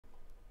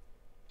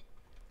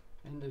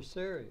And they're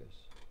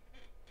serious.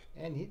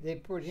 And they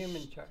put him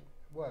in charge.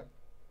 What?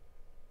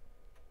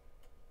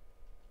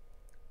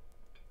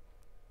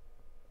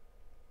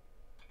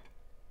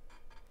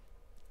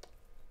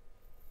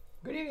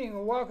 Good evening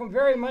and welcome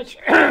very much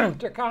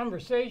to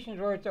Conversations,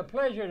 where it's a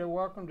pleasure to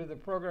welcome to the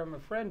program a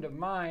friend of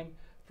mine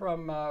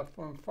from a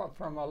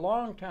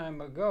long time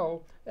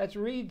ago. That's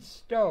Reid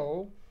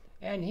Stowe,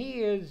 and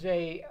he is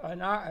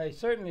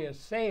certainly a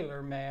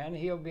sailor man.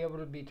 He'll be able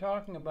to be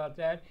talking about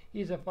that.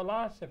 He's a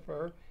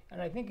philosopher,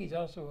 and I think he's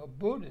also a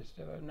Buddhist,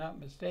 if I'm not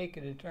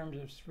mistaken, in terms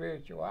of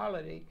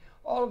spirituality.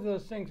 All of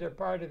those things are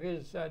part of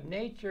his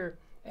nature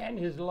and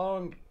his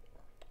long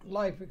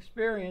life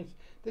experience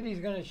that he's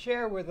going to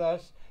share with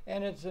us.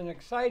 And it's an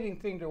exciting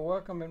thing to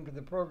welcome him to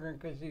the program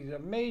because he's a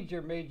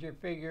major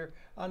figure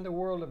on the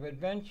world of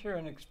adventure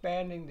and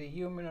expanding the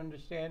human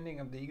understanding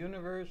of the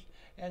universe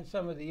and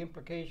some of the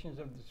implications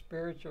of the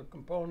spiritual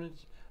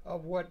components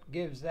of what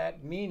gives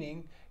that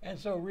meaning. And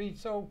so, Reid,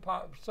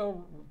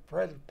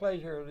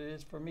 pleasure it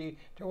is for me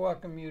to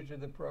welcome you to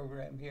the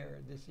program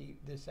here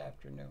this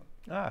afternoon.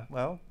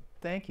 Well,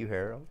 thank you,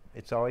 Harold.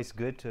 It's always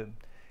good to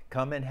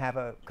come and have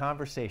a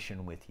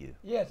conversation with you.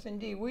 Yes,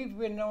 indeed. We've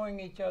been knowing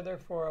each other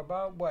for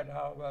about, what,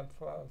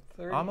 for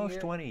 30 Almost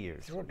years? 20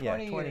 years.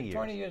 20 years.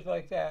 20 years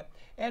like that.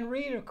 And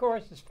Reid, of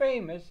course, is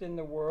famous in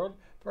the world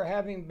for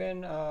having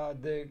been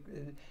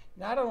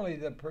not only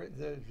the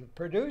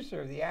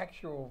producer of the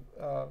actual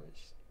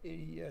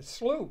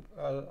sloop,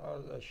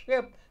 a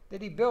ship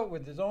that he built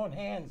with his own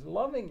hands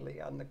lovingly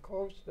on the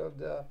coast of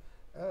the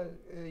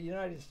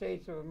United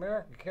States of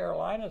America,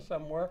 Carolina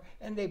somewhere,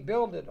 and they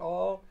built it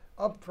all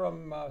up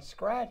from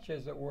scratch,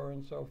 as it were,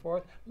 and so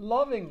forth.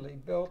 Lovingly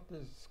built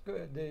the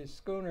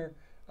schooner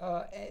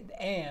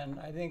Anne,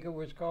 I think it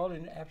was called,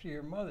 after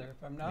your mother,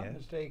 if I'm not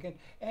mistaken.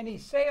 And he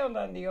sailed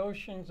on the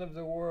oceans of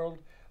the world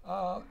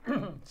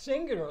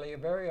singularly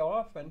very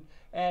often,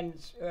 and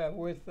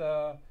with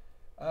an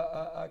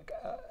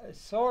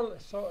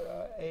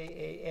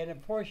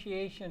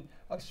appreciation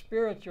of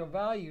spiritual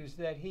values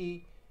that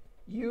he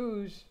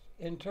used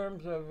in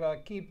terms of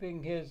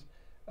keeping his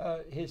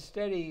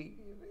steady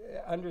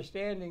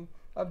understanding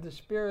of the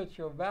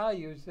spiritual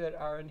values that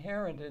are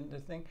inherent in the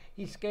thing.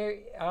 With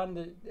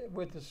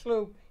the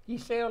sloop, he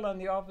sailed on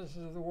the offices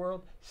of the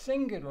world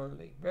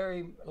singularly,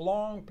 very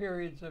long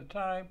periods of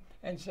time,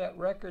 and set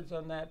records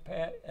on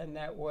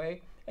that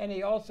way. And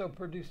he also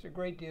produced a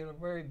great deal of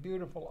very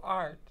beautiful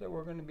art that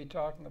we're going to be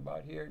talking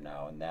about here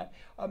now and that.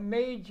 A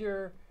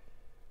major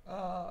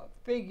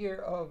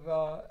figure of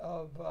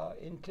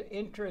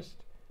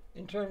interest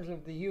in terms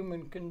of the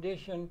human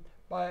condition,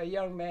 by a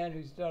young man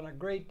who's done a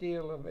great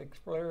deal of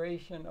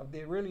exploration of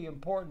the really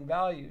important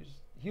values,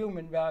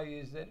 human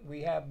values that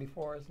we have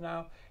before us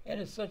now. And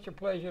it's such a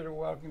pleasure to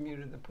welcome you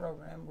to the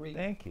program, Reid.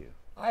 Thank you.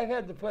 I've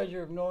had the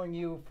pleasure of knowing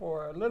you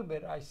for a little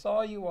bit. I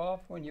saw you off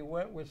when you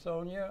went with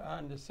Sonya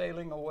on the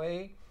Sailing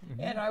Away,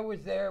 and I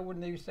was there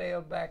when you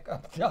sailed back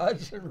up the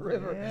Hudson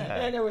River,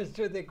 and it was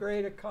to the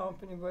great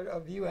accompaniment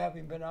of you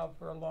having been out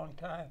for a long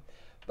time.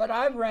 But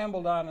I've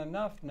rambled on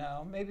enough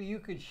now. Maybe you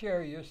could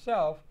share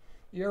yourself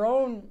your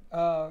own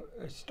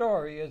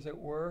story, as it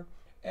were,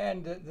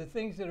 and the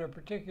things that are of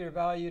particular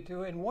value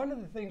to it. And one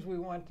of the things we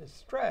want to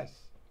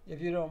stress,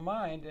 if you don't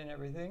mind and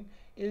everything,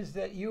 is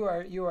that you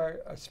are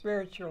a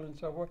spiritual and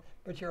so forth,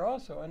 but you're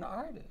also an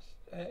artist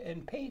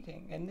in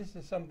painting. And this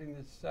is something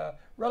that's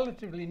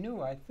relatively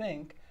new, I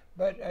think,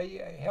 but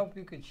I hope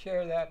you could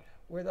share that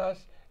with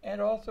us.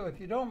 And also,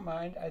 if you don't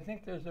mind, I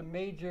think there's a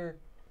major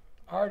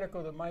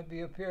article that might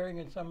be appearing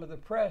in some of the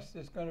press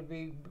that's going to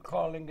be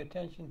calling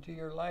attention to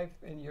your life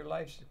and your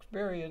life's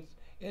experience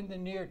in the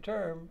near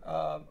term,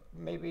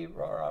 maybe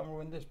around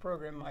when this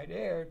program might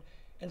air.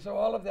 And so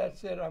all of that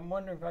said, I'm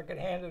wondering if I could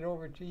hand it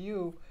over to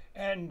you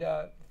and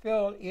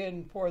fill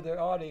in for the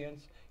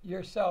audience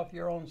yourself,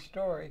 your own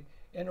story,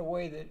 in a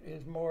way that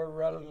is more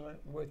relevant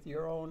with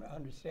your own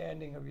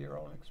understanding of your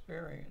own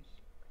experience.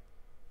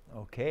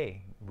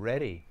 Okay,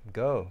 ready,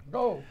 go.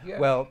 Go, yeah.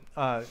 Well,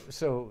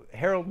 so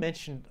Harold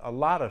mentioned a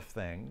lot of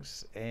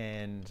things,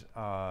 and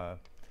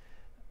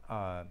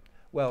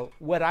well,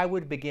 what I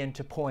would begin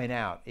to point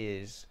out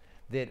is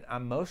that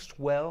I'm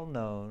most well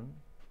known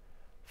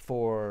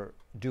for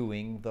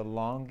doing the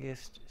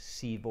longest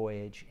sea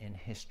voyage in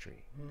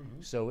history.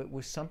 So it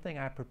was something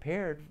I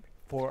prepared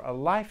for a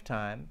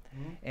lifetime,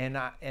 and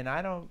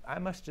I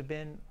must have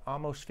been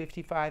almost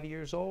 55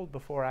 years old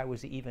before I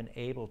was even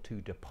able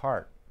to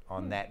depart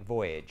on that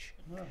voyage.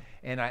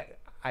 And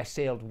I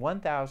sailed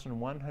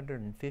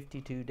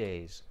 1,152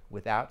 days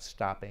without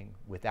stopping,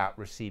 without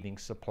receiving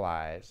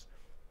supplies,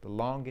 the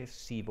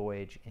longest sea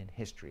voyage in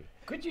history.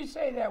 Could you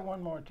say that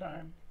one more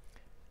time?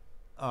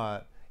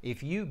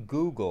 If you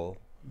Google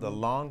the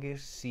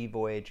longest sea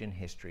voyage in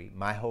history,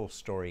 my whole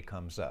story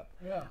comes up.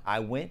 I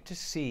went to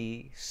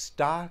sea,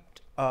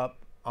 stocked up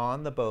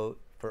on the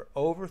boat for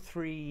over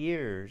 3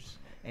 years,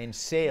 and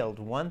sailed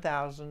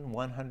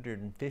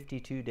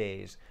 1,152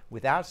 days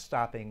without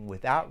stopping,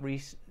 without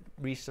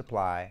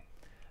resupply,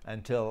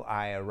 until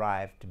I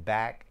arrived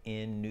back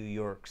in New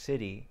York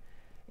City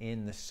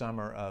in the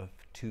summer of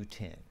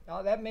 210.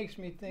 Now that makes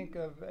me think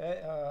of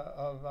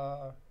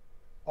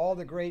all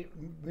the great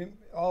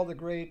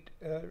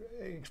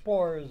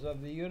explorers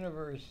of the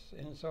universe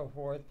and so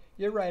forth.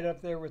 You're right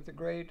up there with the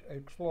great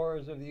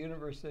explorers of the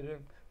universe that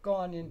have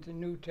gone into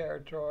new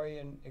territory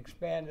and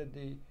expanded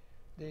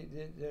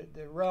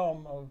the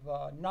realm of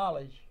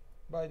knowledge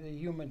by the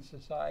human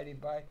society,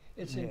 by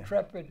its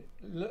intrepid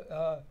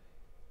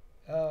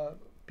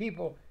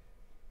people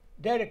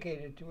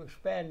dedicated to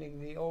expanding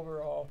the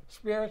overall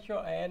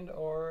spiritual and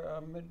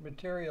or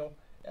material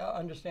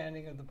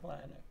understanding of the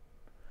planet.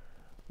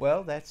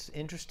 Well, that's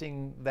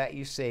interesting that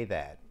you say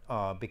that,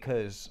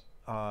 because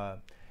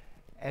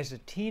as a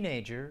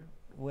teenager,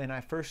 when I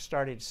first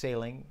started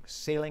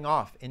sailing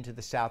off into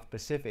the South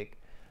Pacific,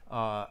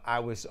 I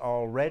was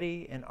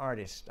already an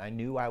artist. I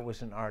knew I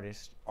was an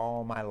artist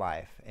all my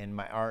life, and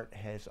my art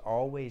has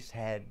always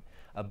had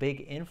a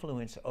big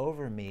influence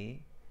over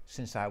me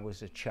since I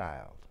was a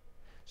child.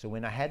 So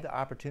when I had the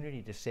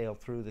opportunity to sail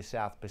through the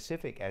South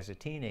Pacific as a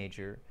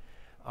teenager,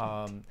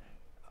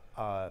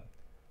 I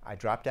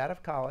dropped out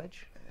of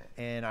college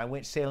and I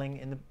went sailing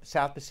in the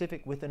South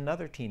Pacific with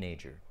another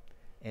teenager.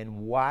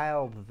 And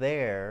while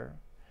there,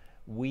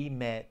 we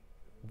met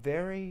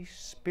very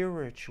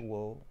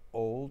spiritual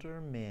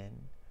older men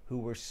who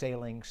were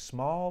sailing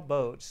small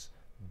boats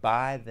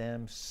by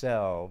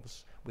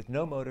themselves with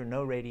no motor,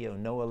 no radio,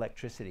 no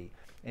electricity.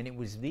 And it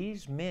was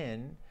these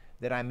men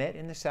that I met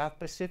in the South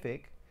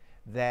Pacific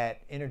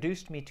that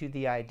introduced me to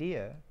the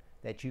idea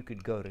that you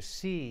could go to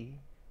sea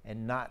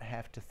and not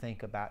have to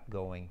think about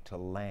going to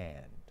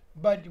land.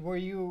 But were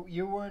you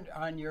weren't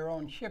on your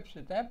own ships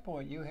at that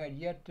point. You had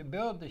yet to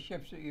build the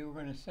ships that you were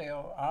going to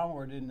sail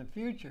onward in the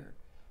future.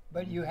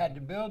 But you had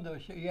to build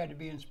those. You had to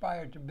be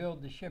inspired to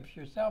build the ships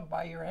yourself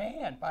by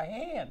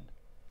hand.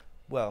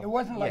 Well, it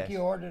wasn't like you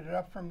ordered it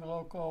up from the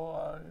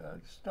local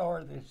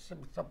store that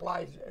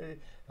supplies,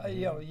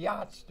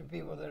 yachts to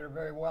people that are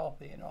very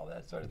wealthy and all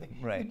that sort of thing.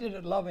 Right. You did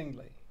it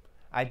lovingly,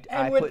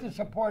 I with the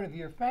support of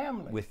your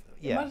family.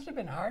 Yeah. It must have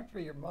been hard for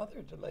your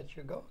mother to let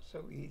you go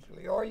so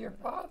easily, or your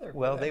father.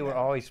 Well, they were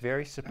always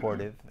very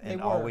supportive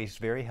and always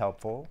very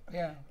helpful.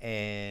 Yeah.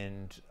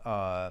 And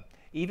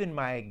even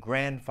my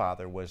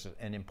grandfather was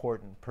an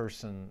important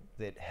person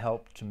that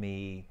helped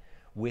me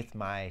with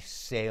my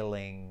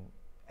sailing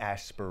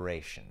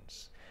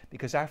aspirations,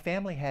 because our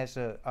family has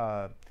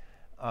a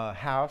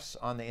house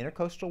on the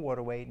Intercoastal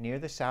Waterway near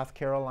the South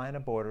Carolina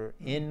border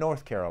in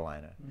North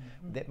Carolina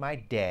that my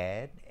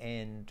dad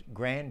and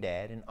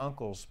granddad and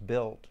uncles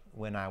built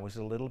when I was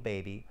a little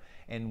baby,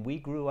 and we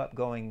grew up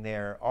going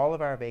there all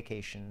of our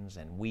vacations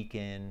and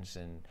weekends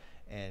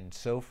and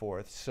so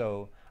forth.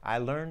 So I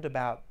learned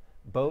about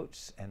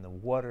boats and the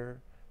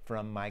water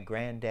from my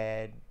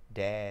granddad,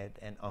 dad,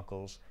 and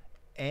uncles,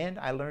 and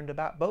I learned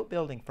about boat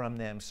building from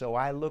them. So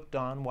I looked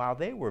on while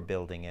they were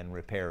building and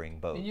repairing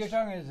boats. And you're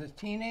talking as a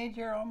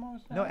teenager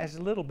almost? No, as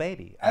a little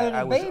baby.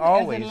 I was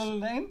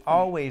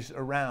always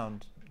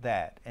around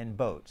that and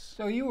boats.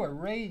 So you were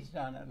raised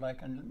on it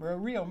like a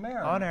real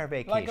mariner. On our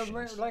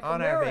vacations. Like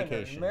on a mariner, our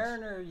vacations.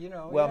 Mariner, you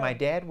know. Well, my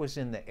dad was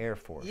in the Air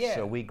Force,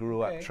 so we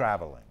grew up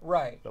traveling.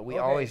 Right. But we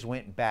always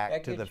went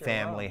back to the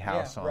family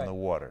house on the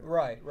water.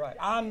 Right.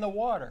 On the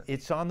water.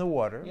 It's on the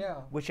water, yeah.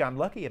 Which I'm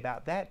lucky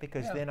about that,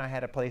 because then I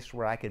had a place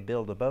where I could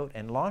build a boat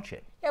and launch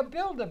it. Yeah,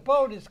 build a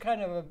boat is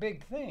kind of a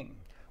big thing.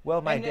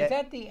 Well, my dad. Is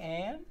that the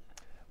Anne?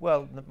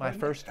 Well, my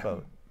first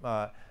boat.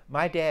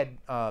 My dad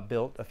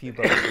built a few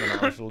boats when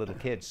I was a little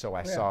kid, so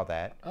I saw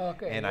that.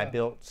 Okay, and I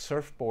built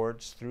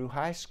surfboards through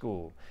high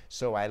school,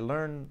 so I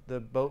learned the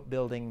boat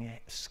building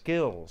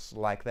skills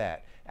like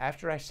that.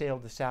 After I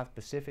sailed the South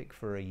Pacific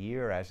for a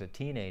year as a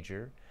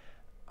teenager,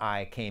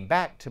 I came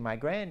back to my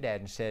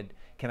granddad and said,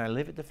 "Can I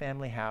live at the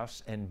family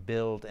house and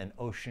build an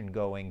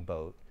ocean-going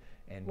boat?"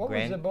 And what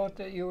was the boat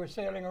that you were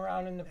sailing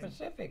around in the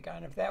Pacific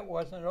on if that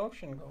wasn't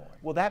ocean going?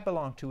 Well, that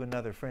belonged to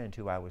another friend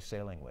who I was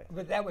sailing with.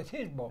 But that was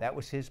his boat. That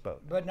was his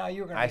boat. But now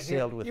you're going to. I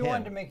sailed with him. You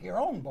wanted to make your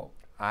own boat.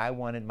 I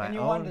wanted my own boat.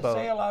 And you wanted to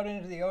sail out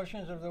into the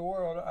oceans of the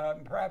world,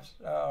 perhaps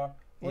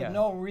with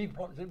no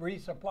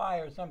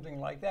resupply or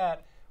something like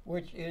that,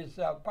 which is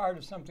part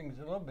of something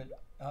that's a little bit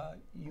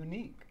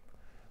unique.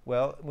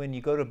 Well, when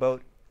you go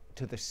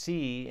to the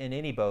sea in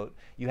any boat,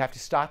 you have to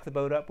stock the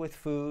boat up with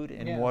food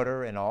and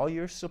water and all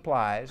your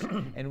supplies.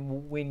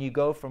 And when you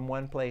go from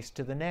one place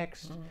to the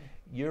next,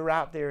 you're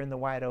out there in the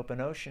wide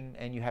open ocean,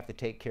 and you have to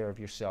take care of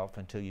yourself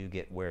until you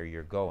get where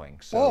you're going.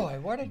 So boy,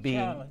 what a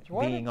challenge!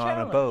 Being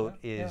on a boat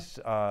is,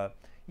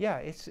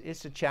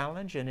 it's a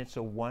challenge, and it's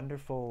a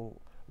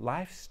wonderful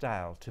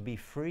lifestyle to be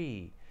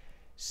free,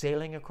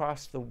 sailing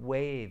across the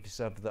waves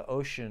of the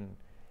ocean.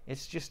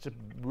 It's just a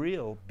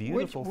real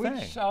beautiful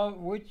thing.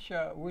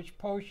 Which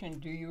potion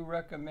do you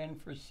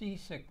recommend for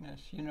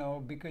seasickness? You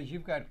know, because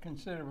you've got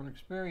considerable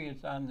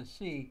experience on the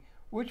sea.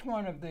 Which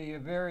one of the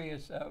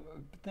various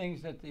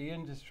things that the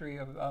industry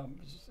of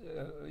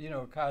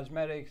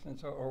cosmetics and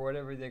so or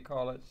whatever they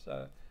call it,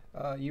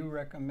 you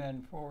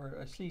recommend for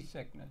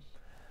seasickness?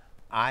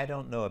 I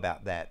don't know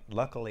about that.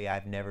 Luckily,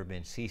 I've never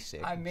been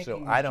seasick,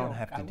 so I don't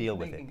have to deal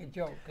with it. A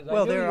joke,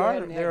 well,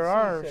 there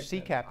are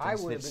sea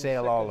captains that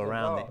sail all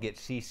around that get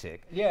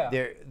seasick. Yeah.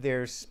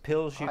 There's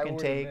pills you can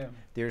take. Been.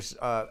 There's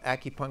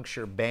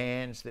acupuncture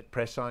bands that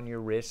press on your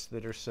wrists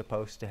that are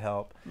supposed to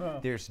help. No.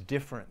 There's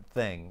different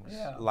things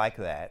like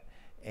that.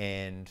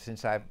 And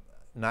since I've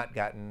not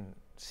gotten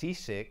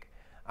seasick,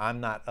 I'm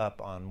not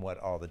up on what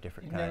all the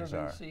different kinds are.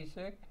 You've never been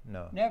seasick?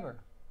 No. Never?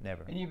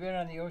 Never. And you've been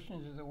on the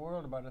oceans of the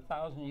world about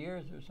 1,000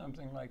 years or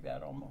something like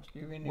that almost.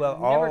 Well,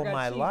 all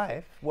my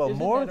life. Well,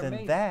 more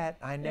than that,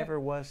 I never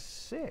was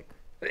sick.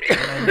 And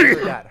I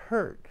never got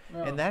hurt.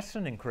 No. And that's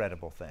an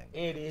incredible thing.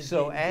 It is.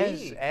 So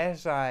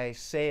as I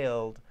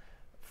sailed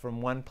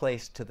from one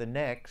place to the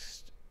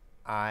next,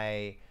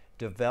 I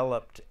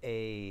developed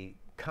a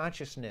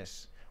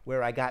consciousness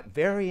where I got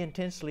very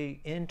intensely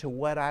into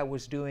what I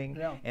was doing,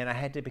 and I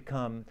had to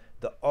become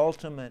the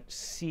ultimate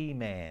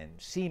seaman.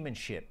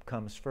 Seamanship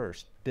comes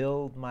first.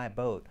 Build my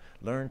boat.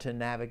 Learn to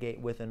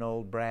navigate with an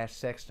old brass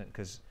sextant,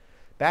 because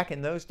back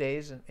in those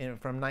days,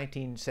 from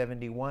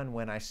 1971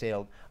 when I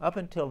sailed up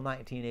until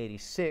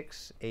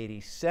 1986,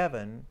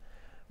 87,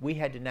 we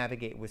had to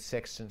navigate with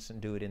sextants and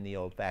do it in the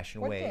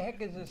old-fashioned way. What the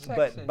heck is a sextant?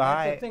 But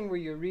That's the thing where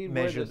you read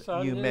where the sun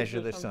is. You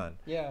measure the sun.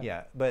 Yeah.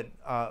 Yeah. But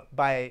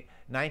by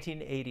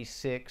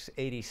 1986,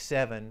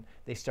 87,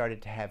 they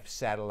started to have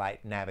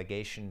satellite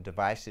navigation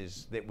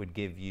devices that would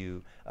give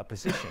you a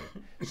position.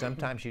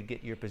 Sometimes you'd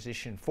get your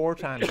position 4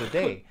 times a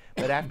day.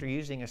 But after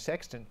using a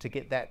sextant, to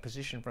get that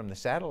position from the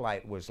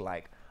satellite was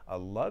like a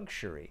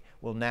luxury.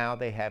 Well, now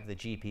they have the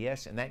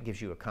GPS, and that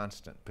gives you a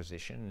constant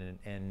position.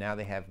 And now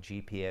they have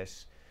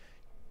GPS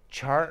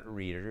chart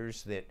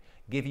readers that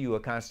give you a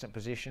constant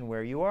position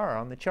where you are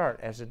on the chart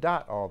as a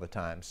dot all the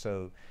time.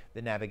 So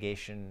the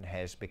navigation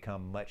has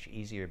become much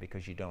easier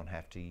because you don't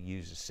have to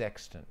use a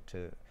sextant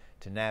to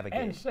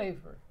navigate. And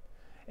safer.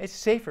 It's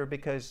safer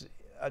because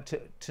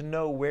to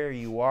know where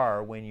you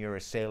are when you're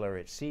a sailor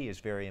at sea is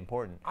very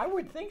important. I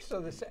would think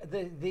so.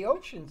 The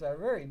oceans are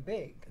very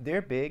big.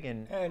 They're big,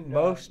 and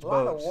most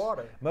lot boats, of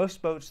water. Most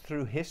boats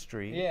through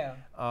history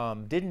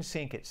didn't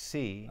sink at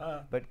sea,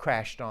 but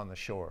crashed on the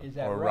shore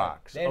or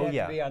rocks. They'd have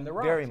to be on the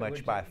rocks. Very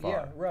much by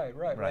far. Yeah,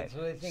 right.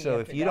 So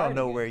if you don't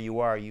know where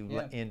you are,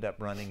 you end up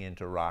running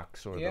into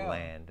rocks or the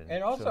land.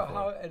 And also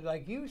how,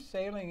 like you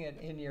sailing it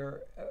in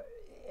your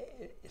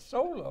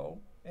solo,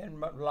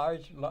 and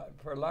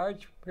for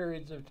large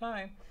periods of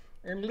time,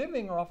 and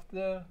living off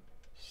the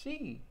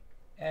sea,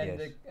 and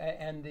the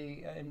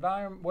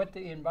environment, what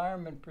the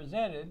environment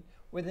presented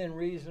within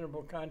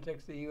reasonable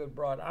context that you had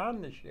brought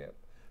on the ship,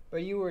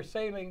 but you were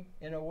sailing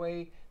in a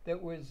way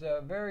that was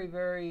very,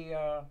 very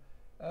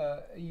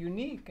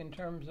unique in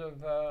terms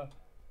of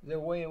the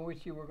way in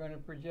which you were going to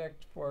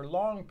project for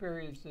long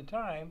periods of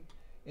time,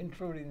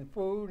 including the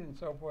food and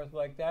so forth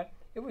like that.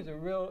 It was a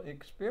real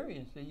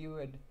experience that you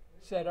had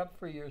set up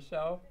for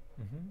yourself.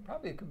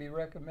 Probably it could be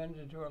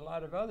recommended to a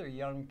lot of other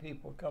young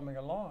people coming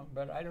along,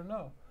 but I don't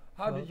know.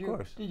 How did you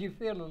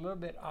feel a little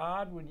bit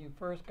odd when you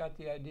first got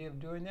the idea of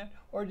doing that,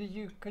 or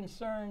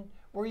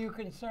were you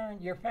concerned,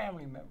 your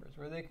family members,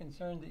 were they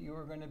concerned that you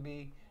were going to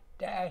be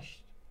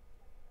dashed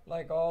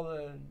like all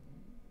the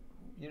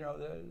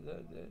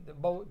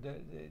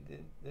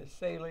the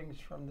sailings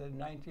from the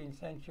 19th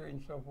century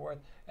and so forth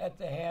at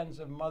the hands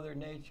of Mother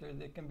Nature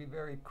that can be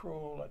very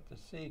cruel at the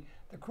sea?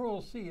 The Cruel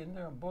Sea, isn't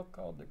there a book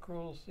called The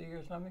Cruel Sea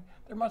or something?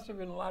 There must have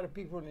been a lot of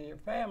people in your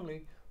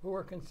family who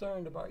were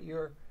concerned about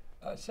your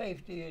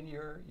safety and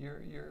your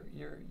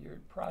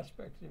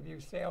prospects if you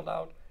sailed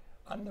out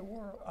on the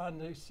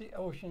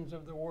oceans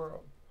of the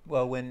world.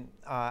 Well, when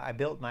I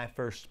built my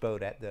first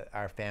boat at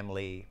our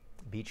family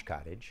beach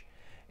cottage,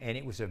 and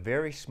it was a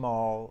very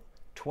small,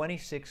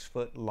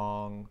 26-foot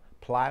long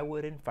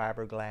plywood and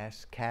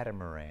fiberglass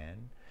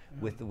catamaran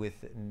with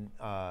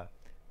no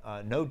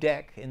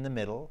deck in the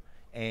middle,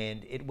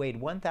 and it weighed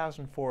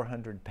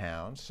 1,400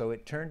 pounds, so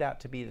it turned out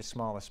to be the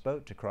smallest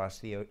boat to cross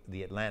the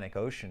Atlantic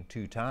Ocean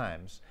 2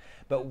 times.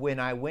 But when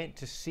I went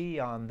to sea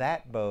on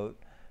that boat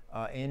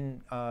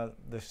in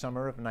the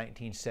summer of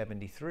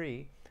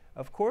 1973,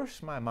 of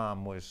course my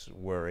mom was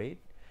worried,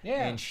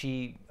 and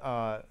she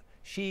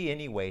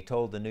anyway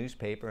told the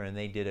newspaper, and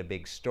they did a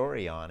big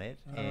story on it,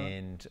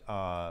 and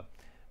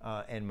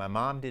my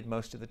mom did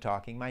most of the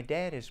talking. My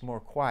dad is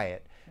more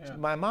quiet. So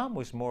my mom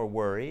was more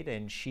worried,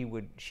 and she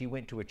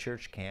went to a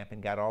church camp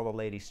and got all the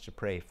ladies to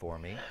pray for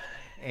me,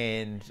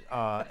 and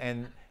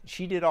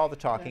she did all the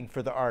talking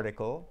for the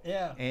article.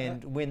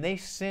 And when they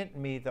sent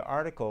me the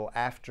article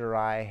after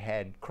I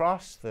had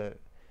crossed the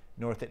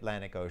North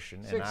Atlantic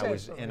Ocean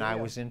and I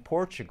was in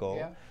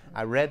Portugal,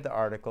 I read the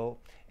article,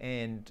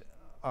 and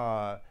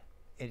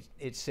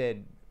it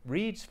said,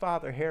 Reid's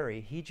father, Harry,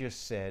 he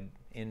just said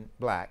in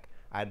black,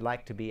 I'd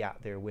like to be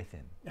out there with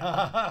him.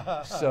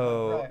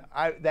 So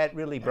that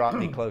really brought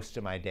me close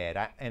to my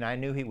dad. And I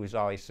knew he was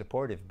always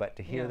supportive, but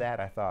to hear that,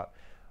 I thought,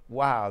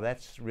 wow,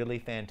 that's really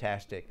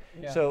fantastic.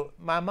 So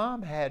my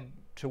mom had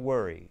to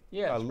worry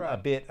a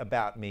bit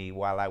about me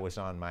while I was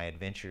on my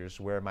adventures,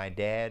 where my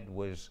dad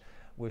was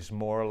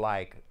more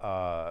like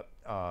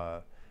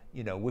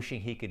you know,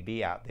 wishing he could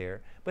be out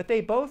there. But they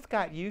both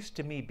got used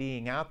to me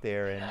being out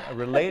there and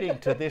relating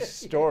to this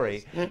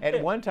story. Yes.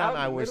 At one time,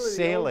 I was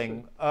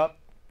sailing up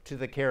to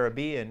the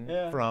Caribbean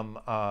from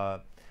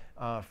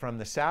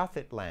the South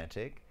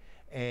Atlantic,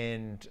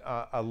 and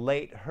a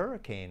late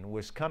hurricane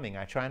was coming.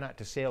 I try not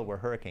to sail where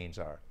hurricanes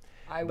are.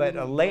 But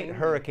a late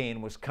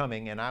hurricane was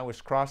coming, and I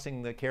was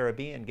crossing the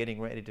Caribbean, getting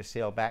ready to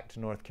sail back to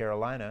North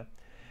Carolina.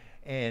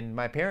 And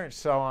my parents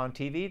saw on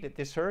TV that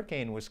this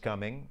hurricane was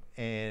coming,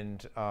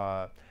 and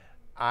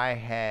I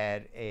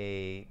had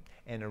an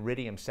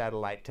Iridium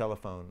satellite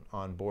telephone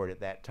on board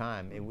at that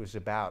time. It was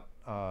about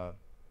the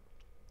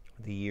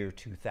year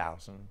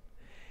 2000.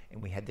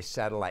 And we had this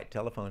satellite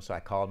telephone, so I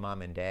called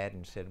Mom and Dad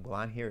and said, well,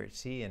 I'm here at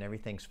sea and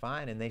everything's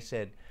fine. And they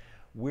said,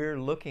 we're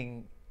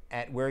looking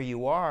at where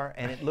you are,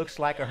 and it looks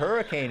like a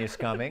hurricane is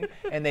coming.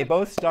 And they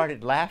both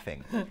started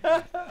laughing.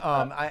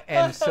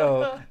 And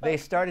so they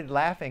started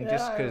laughing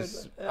just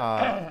because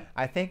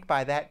I think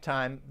by that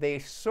time they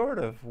sort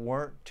of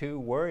weren't too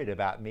worried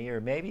about me,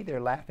 or maybe their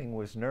laughing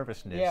was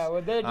nervousness. Yeah,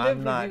 well,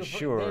 I'm not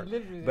sure.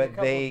 But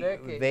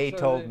they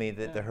told me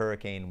that the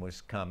hurricane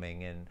was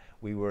coming, and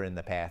we were in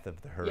the path of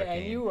the hurricane. Yeah,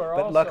 and you were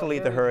but also luckily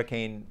the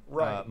hurricane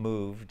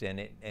moved, and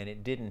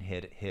it didn't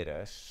hit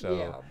us. So,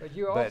 yeah, but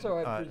you also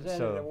had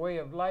presented a way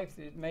of life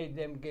that made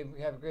them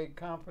have great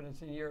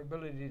confidence in your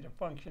ability to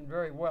function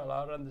very well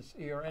out on the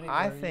sea or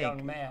anywhere,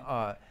 young man.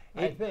 I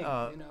think,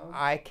 you know.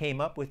 I came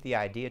up with the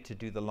idea to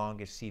do the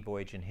longest sea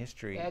voyage in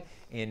history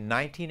in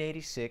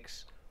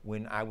 1986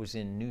 when I was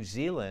in New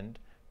Zealand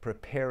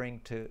preparing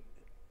to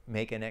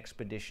make an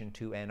expedition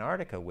to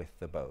Antarctica with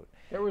the boat.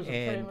 There was a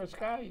famous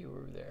guy you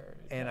were there.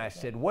 And I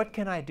said, what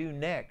can I do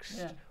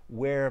next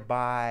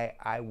whereby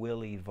I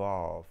will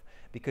evolve?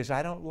 Because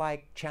I don't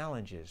like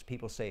challenges.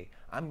 People say,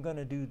 I'm going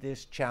to do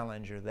this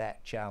challenge or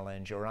that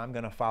challenge, or I'm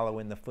going to follow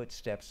in the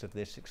footsteps of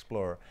this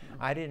explorer.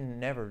 I didn't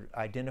never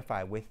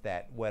identify with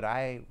that. What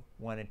I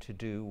wanted to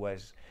do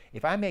was,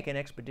 if I make an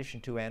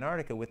expedition to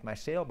Antarctica with my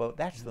sailboat,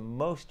 that's the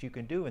most you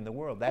can do in the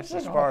world. That's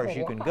as far as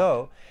you can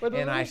go.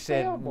 And I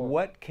said,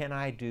 what can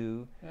I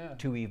do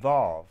to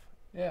evolve?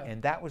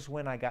 And that was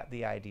when I got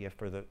the idea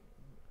for the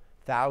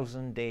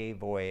 1,000-day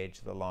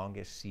voyage, the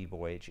longest sea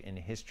voyage in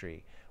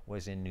history,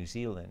 was in New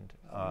Zealand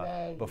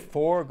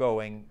before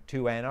going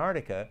to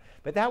Antarctica.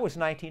 But that was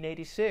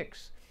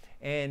 1986.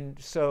 And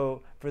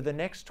so for the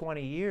next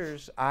 20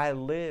 years, I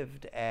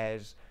lived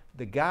as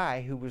the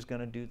guy who was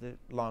going to do the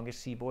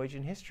longest sea voyage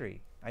in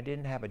history. I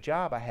didn't have a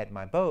job. I had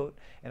my boat,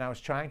 and I was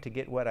trying to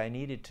get what I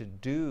needed to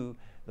do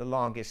the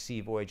longest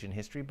sea voyage in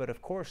history. But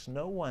of course,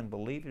 no one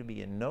believed in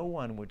me, and no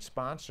one would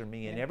sponsor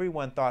me, and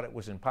everyone thought it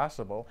was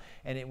impossible.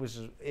 And it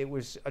was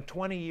a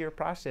 20-year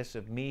process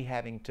of me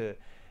having to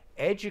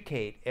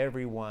educate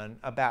everyone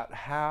about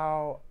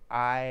how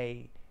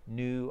I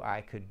knew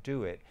I could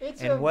do it.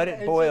 And what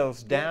it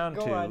boils down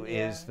to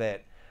is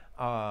that,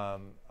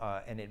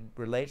 and it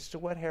relates to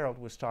what Harold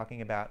was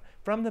talking about,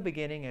 from the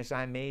beginning, as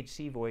I made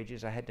sea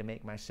voyages, I had to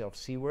make myself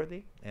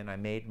seaworthy, and I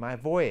made my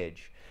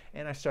voyage.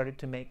 And I started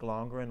to make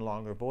longer and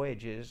longer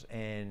voyages,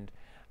 and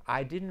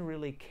I didn't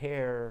really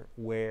care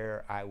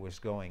where I was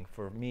going.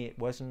 For me, it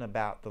wasn't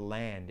about the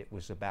land, it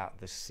was about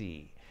the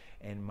sea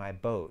and my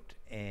boat.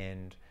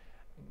 And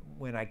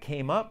when I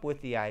came up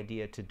with the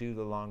idea to do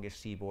the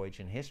longest sea voyage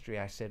in history,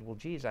 I said, well,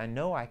 geez, I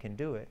know I can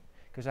do it,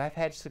 because I've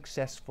had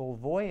successful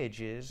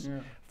voyages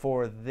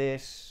for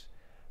this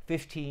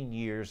 15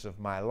 years of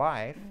my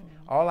life.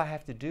 All I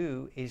have to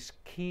do is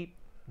keep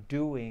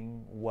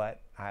doing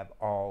what I've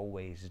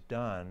always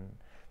done,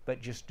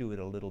 but just do it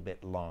a little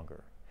bit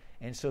longer.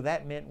 And so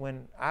that meant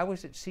when I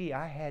was at sea,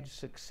 I had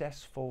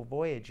successful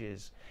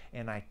voyages,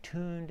 and I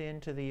tuned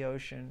into the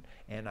ocean,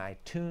 and I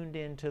tuned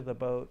into the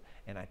boat,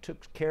 and I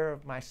took care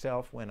of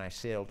myself when I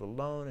sailed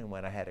alone, and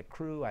when I had a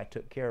crew, I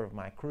took care of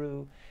my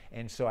crew.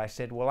 And so I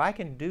said, well, I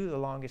can do the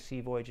longest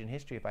sea voyage in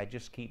history if I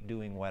just keep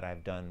doing what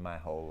I've done my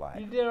whole life.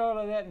 You did all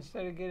of that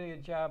instead of getting a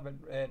job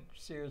at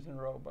Sears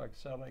and Roebuck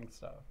selling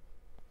stuff.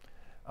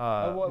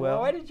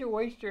 Why did you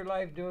waste your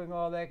life doing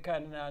all that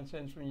kind of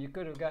nonsense when you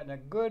could have gotten a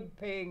good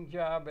paying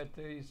job at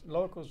the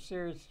local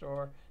Sears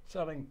store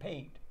selling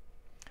paint?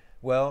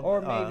 Well, or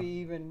maybe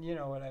even, you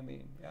know what I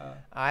mean.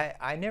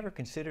 I never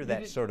considered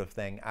that sort of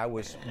thing. I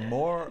was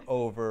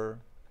moreover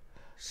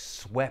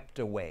swept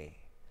away.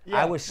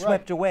 I was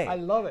swept away. I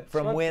love it.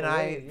 From when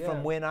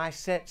I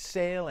set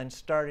sail and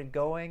started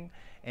going,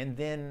 and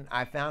then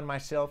I found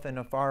myself in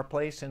a far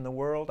place in the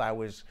world. I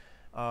was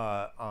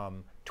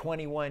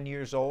 21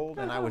 years old,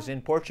 and I was in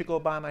Portugal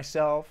by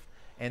myself.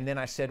 And then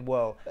I said,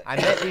 well, I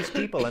met these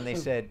people, and they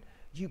said,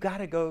 you got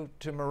to go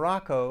to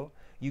Morocco.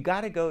 You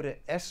got to go to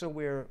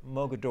Essaouira,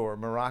 Mogador,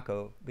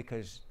 Morocco,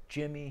 because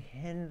Jimi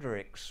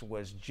Hendrix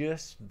was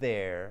just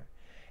there,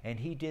 and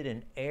he did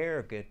an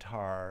air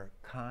guitar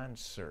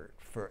concert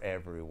for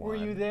everyone. Were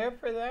you there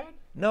for that?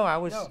 No, I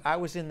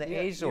was in the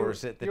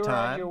Azores at the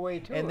time, on your way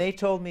to and it. They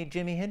told me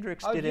Jimi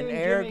Hendrix did an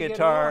air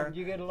guitar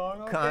you get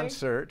along okay?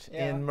 concert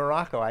in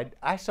Morocco.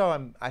 I saw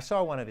him. I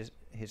saw one of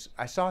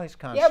I saw his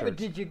concert Yeah, but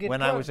did you get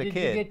when I was a kid.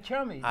 Did you get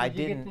chummy? I Did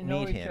you didn't get to know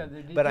meet each him,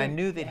 other? Did but you? I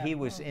knew that Yeah. he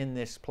was in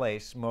this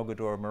place,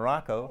 Mogador,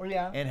 Morocco, Oh,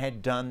 yeah. and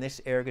had done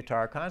this air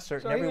guitar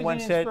concert. So and he was everyone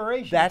an said,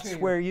 inspiration "That's to you."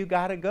 where you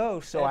got to go."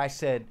 So I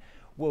said,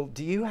 "Well,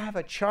 do you have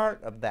a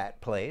chart of that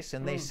place?"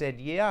 And they said,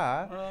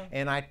 "Yeah."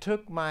 And I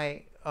took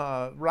my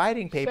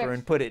writing paper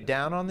and put it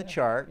down on the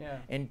chart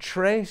and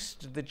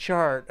traced the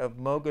chart of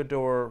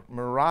Mogador,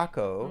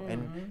 Morocco,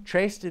 and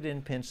traced it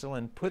in pencil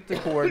and put the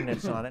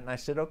coordinates on it. And I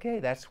said, "Okay,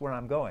 that's where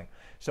I'm going."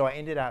 So I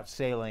ended up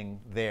sailing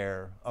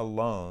there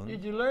alone.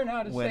 Did you learn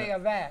how to say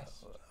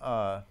avast?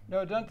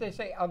 No, don't they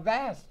say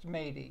avast,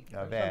 matey,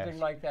 or something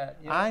like that?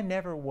 You know? I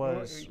never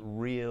was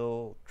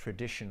real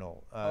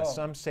traditional.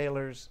 Some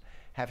sailors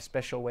have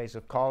special ways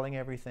of calling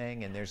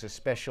everything, and there's a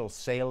special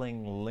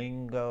sailing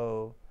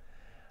lingo.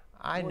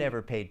 I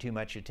never paid too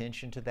much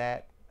attention to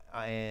that,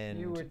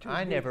 and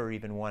I never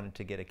even wanted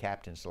to get a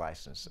captain's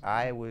license.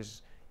 I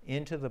was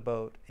into the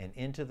boat and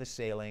into the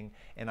sailing,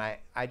 and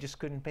I just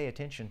couldn't pay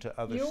attention to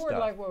other stuff. You were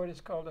like what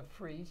is called a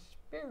free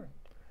spirit.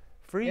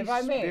 Free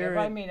spirit. If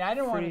I mean, I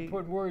don't want to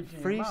put words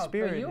in free your mouth,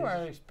 spirit but you are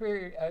a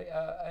spirit,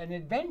 an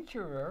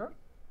adventurer,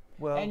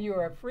 and you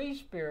are a free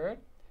spirit,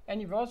 and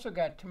you've also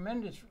got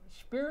tremendous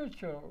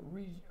spiritual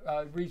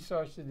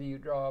resources that you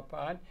draw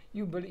upon.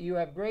 You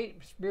have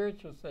great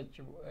spiritual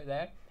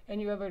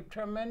and you have a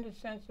tremendous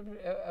sense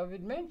of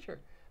adventure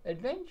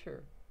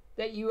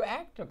that you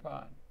act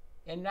upon,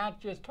 and not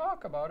just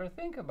talk about or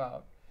think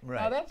about. Right.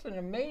 Now that's an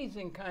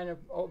amazing kind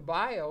of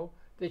bio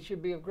that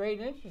should be of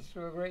great interest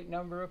to a great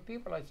number of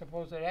people. I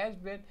suppose it has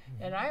been,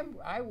 and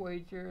I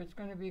wager it's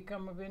going to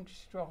become of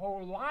interest to a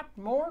whole lot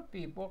more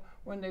people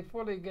when they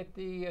fully get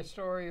the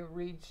story of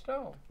Reid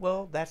Stowe.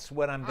 Well, that's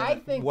what I'm going to. I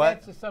think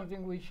that's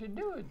something we should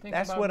do. And think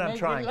that's about what I'm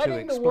trying to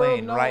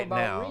explain right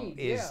now.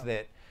 Is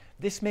that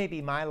this may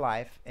be my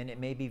life, and it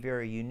may be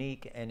very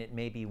unique, and it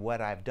may be what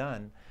I've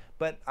done,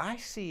 but I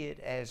see it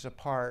as a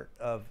part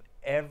of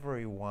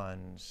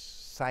everyone's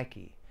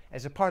psyche.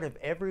 As a part of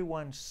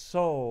everyone's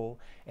soul.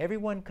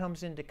 Everyone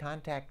comes into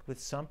contact with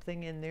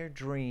something in their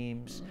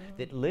dreams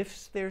that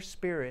lifts their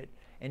spirit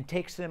and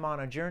takes them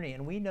on a journey.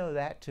 And we know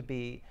that to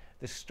be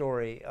the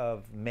story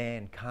of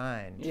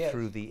mankind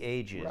through the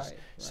ages. Right.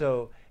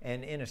 So,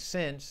 and in a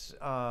sense,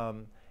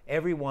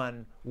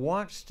 everyone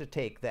wants to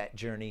take that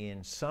journey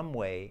in some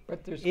way, but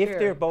if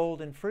they're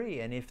bold and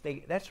free, and if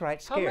they, that's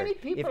right, scared. How many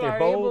people if they're are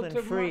bold able and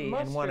to free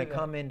and want to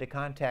come into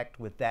contact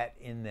with that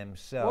in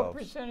themselves.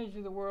 What percentage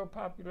of the world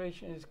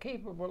population is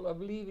capable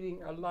of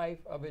leading a life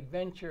of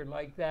adventure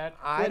like that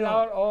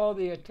without all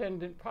the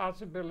attendant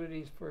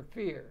possibilities for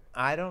fear?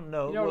 I don't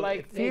know. You know, well,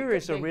 like fear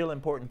is a real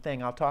important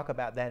thing. I'll talk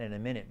about that in a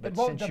minute. But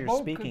since you're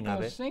speaking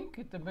of it, the boat could sink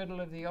at the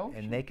middle of the ocean,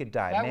 and they could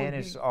die. Man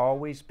has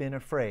always been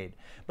afraid.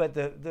 But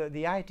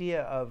the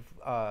idea of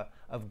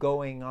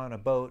going on a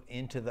boat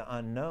into the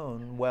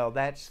unknown, well,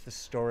 that's the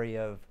story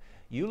of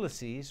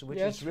Ulysses, which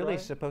is really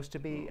supposed to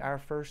be our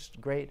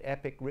first great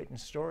epic written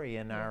story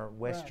in our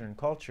Western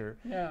culture.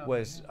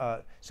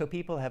 So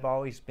people have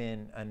always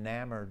been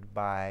enamored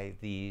by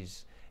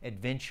these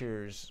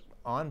adventures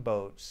on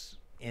boats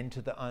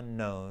into the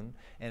unknown,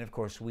 and of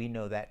course we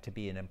know that to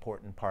be an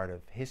important part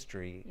of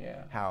history,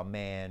 how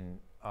man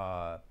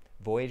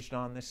voyaged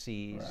on the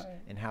seas,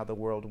 and how the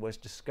world was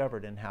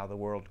discovered and how the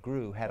world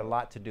grew had a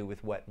lot to do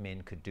with what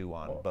men could do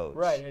on boats.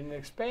 Right, and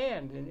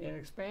expand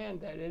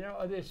that. You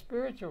know, there's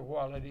spiritual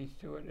qualities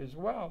to it as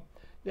well.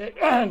 That,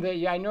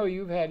 that I know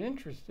you've had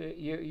interest.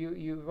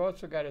 You've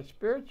also got a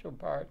spiritual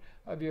part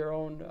of your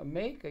own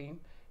making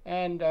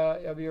and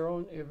of your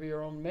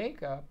own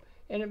makeup,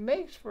 and it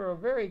makes for a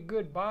very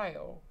good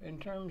bio in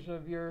terms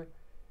of your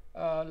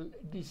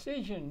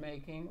decision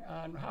making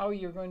on how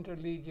you're going to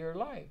lead your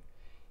life.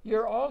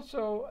 You're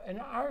also an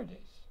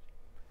artist,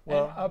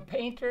 a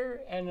painter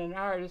and an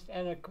artist,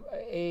 and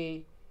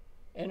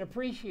an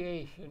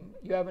appreciation.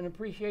 You have an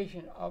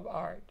appreciation of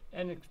art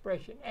and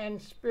expression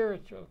and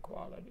spiritual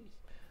qualities.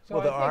 So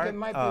I think it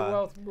might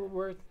be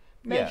worth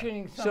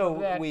mentioning some of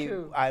that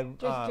too.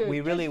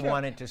 We really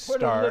wanted to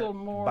start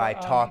by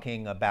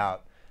talking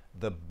about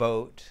the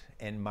boat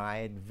and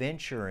my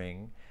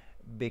adventuring,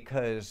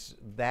 because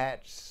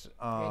that's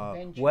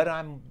what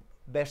I'm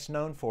best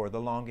known for, the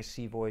longest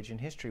sea voyage in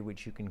history,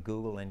 which you can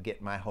Google and get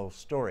my whole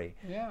story.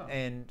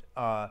 And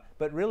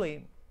but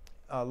really,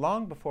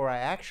 long before I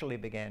actually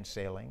began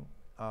sailing,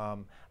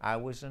 I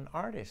was an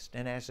artist,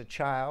 and as a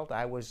child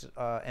I was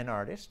an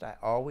artist. I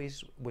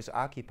always was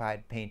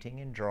occupied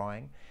painting and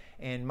drawing,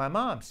 and my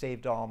mom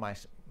saved all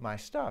my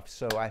stuff,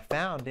 so I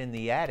found in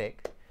the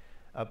attic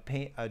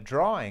a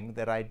drawing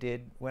that I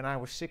did when I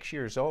was 6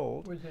 years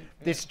old.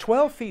 It's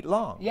 12 feet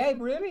long. Yeah,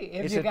 really?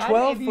 It's a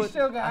 12-foot. You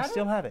still got it? I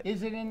still have it.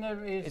 Is it in the?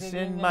 It's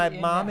in my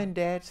mom and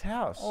dad's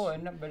house. Oh,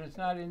 but it's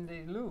not in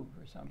the Louvre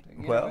or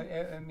something. Well,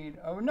 I mean,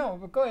 oh no,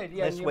 but go ahead.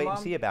 Yeah, let's wait and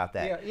see about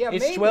that. Yeah,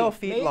 it's maybe, 12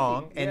 feet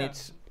long, and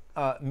it's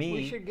me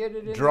we should get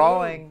it in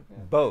drawing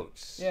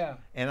boats. Yeah.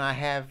 And I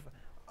have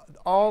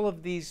all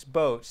of these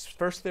boats,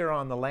 first they're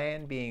on the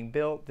land being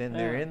built, then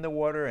they're Yeah. in the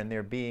water and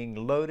they're being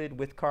loaded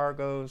with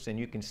cargoes, and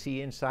you can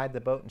see inside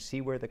the boat and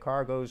see where the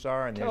cargoes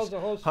are, and Tells there's the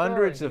whole story,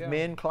 hundreds of yeah.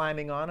 men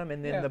climbing on them,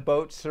 and then Yeah. the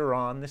boats are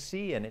on the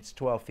sea, and it's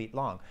 12 feet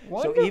long.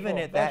 Wonderful. So even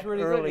at That's that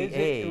really good. early Is it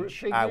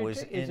age, I was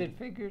figurative? Is in. it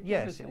figurative?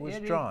 Yes, Is it was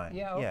is? drawing.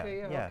 Yeah, okay,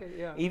 yeah, okay,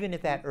 yeah. Even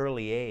at that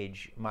early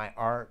age, my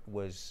art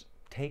was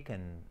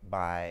taken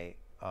by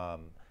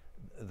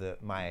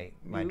my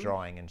Muse?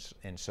 drawing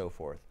and so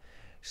forth,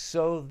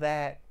 so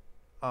that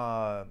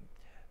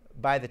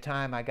by the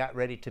time I got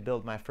ready to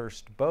build my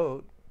first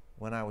boat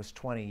when I was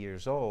 20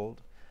 years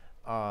old,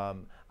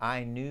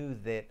 I knew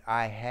that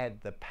I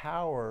had the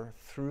power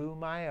through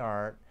my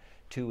art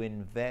to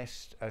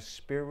invest a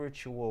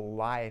spiritual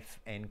life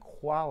and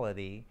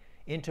quality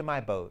into my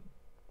boat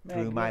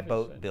through my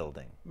boat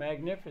building.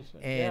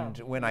 Magnificent. And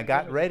yeah. when I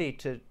got ready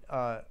to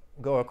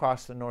go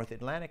across the North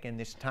Atlantic in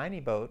this tiny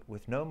boat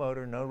with no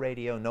motor, no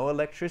radio, no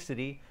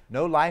electricity,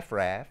 no life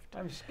raft,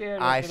 I'm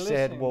scared. I after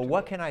said, listening well, to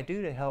what it. can I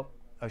do to help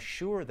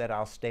assure that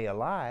I'll stay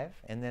alive?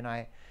 And then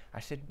I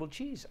said, well,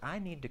 geez, I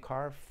need to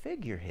carve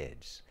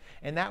figureheads.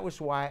 And that was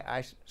why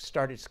I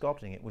started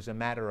sculpting. It was a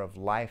matter of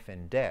life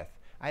and death.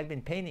 I'd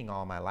been painting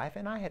all my life,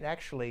 and I had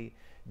actually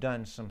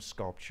done some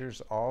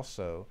sculptures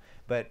also,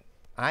 but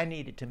I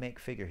needed to make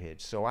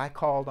figureheads. So I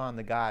called on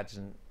the gods,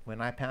 and when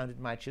I pounded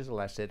my chisel,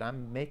 I said,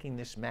 I'm making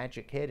this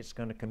magic head. It's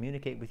going to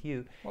communicate with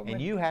you,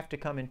 and you have to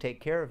come and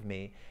take care of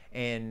me.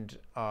 And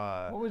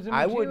what was the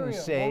I material? wouldn't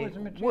say what was the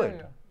wood.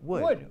 material?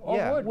 Wood. Oh,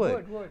 Yeah,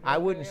 wood. I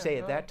Okay, wouldn't yeah, say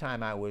at no. that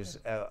time I was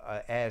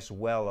as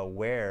well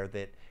aware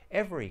that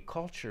every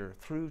culture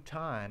through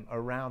time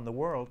around the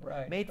world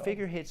made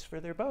figureheads for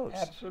their boats.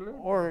 Absolutely.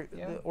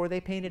 Or they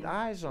painted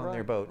eyes on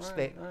their boats.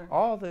 Right.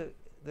 All the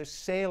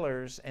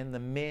sailors and the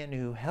men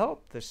who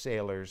helped the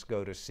sailors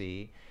go to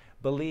sea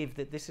believed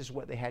that this is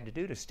what they had to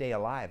do to stay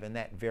alive in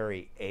that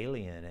very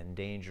alien and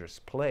dangerous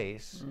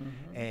place.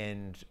 Mm-hmm.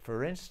 And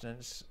for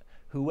instance,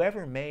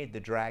 whoever made the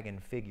dragon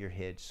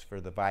figureheads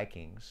for the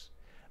Vikings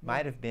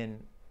might have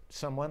been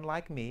someone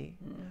like me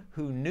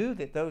who knew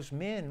that those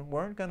men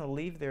weren't going to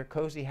leave their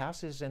cozy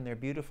houses and their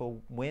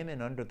beautiful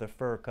women under the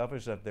fur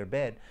covers of their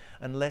bed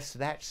unless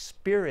that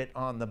spirit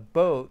on the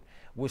boat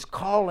was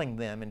calling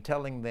them and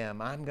telling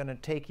them, I'm going to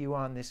take you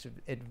on this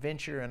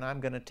adventure and I'm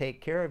going to take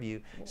care of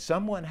you.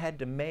 Someone had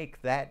to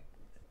make that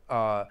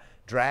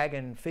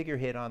dragon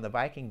figurehead on the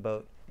Viking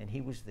boat, and he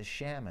was the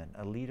shaman,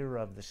 a leader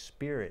of the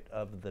spirit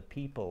of the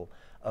people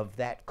of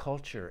that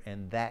culture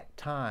and that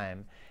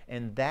time.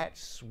 And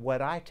that's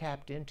what I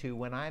tapped into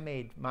when I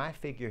made my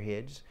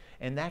figureheads,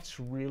 and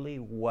that's really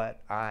what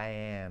I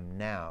am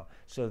now.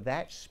 So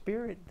that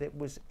spirit that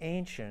was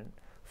ancient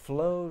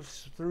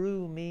flows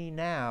through me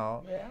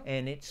now,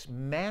 and it's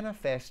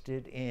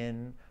manifested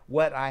in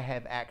what I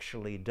have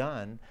actually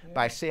done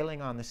by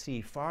sailing on the sea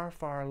far,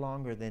 far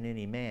longer than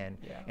any man.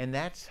 And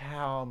that's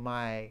how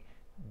my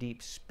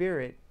deep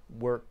spirit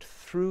worked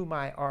through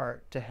my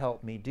art to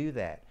help me do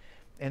that.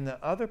 And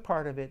the other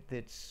part of it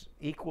that's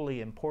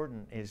equally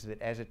important is that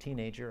as a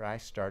teenager, I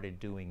started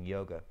doing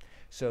yoga.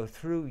 So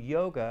through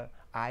yoga,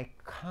 I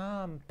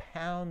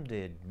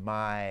compounded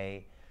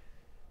my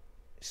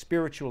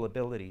spiritual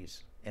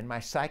abilities and my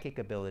psychic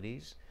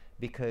abilities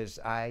because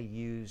I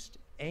used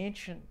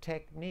ancient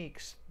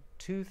techniques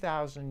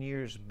 2,000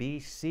 years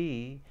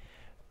BC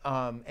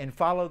and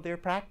followed their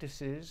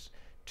practices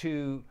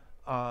to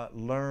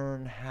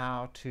learn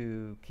how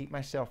to keep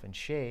myself in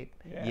shape,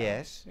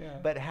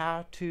 but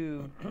how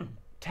to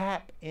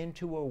tap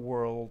into a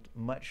world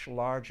much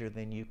larger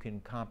than you can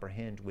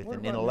comprehend with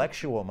an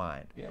intellectual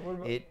mind.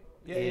 It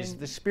is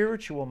the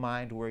spiritual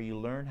mind where you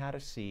learn how to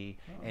see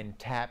and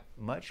tap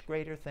much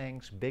greater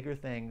things, bigger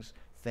things,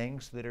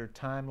 things that are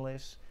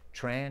timeless,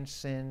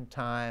 transcend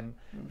time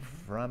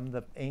from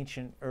the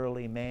ancient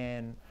early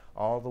man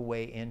all the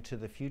way into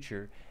the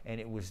future. And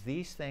it was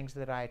these things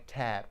that I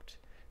tapped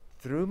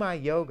through my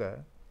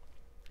yoga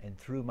and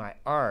through my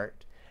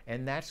art,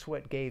 and that's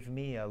what gave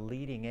me a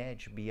leading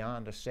edge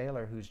beyond a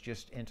sailor who's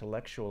just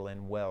intellectual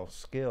and well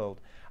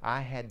skilled.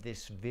 I had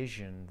this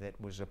vision that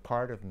was a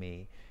part of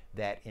me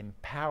that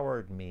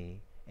empowered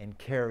me and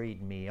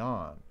carried me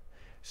on.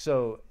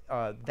 So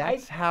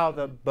that's how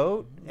the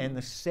boat and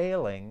the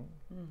sailing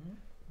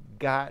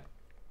got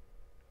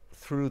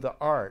through the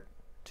art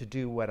to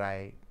do what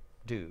I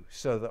do.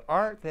 So the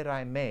art that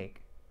I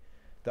make,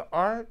 the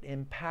art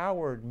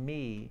empowered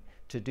me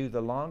to do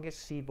the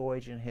longest sea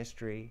voyage in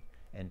history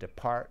and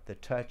depart the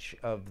touch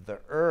of the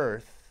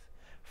earth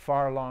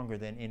far longer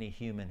than any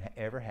human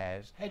ever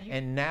has.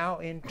 And now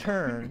in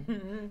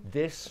turn,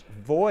 this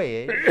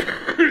voyage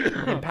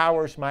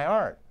empowers my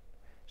art.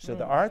 So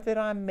the art that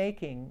I'm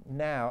making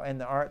now and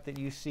the art that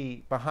you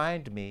see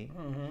behind me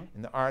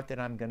and the art that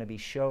I'm going to be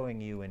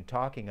showing you and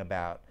talking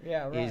about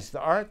is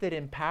the art that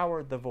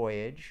empowered the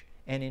voyage,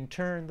 and in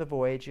turn the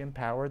voyage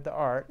empowered the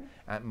art.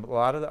 A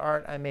lot of the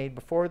art I made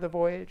before the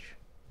voyage,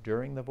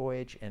 during the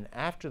voyage, and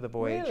after the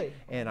voyage,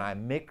 and I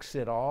mix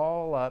it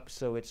all up,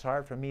 so it's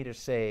hard for me to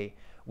say,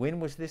 when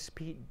was this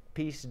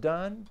piece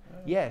done?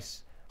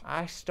 Yes,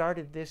 I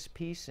started this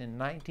piece in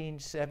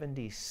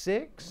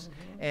 1976,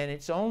 and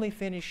it's only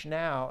finished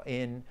now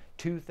in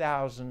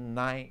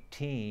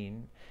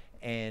 2019.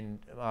 And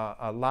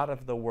a lot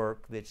of the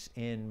work that's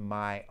in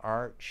my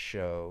art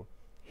show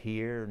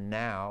here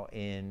now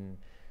in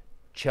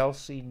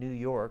Chelsea, New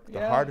York,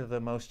 the heart of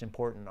the most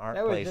important art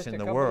place in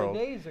the world,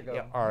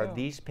 are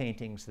these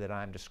paintings that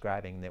I'm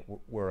describing that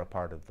were a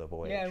part of the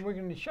voyage. Yeah, and we're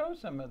going to show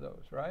some of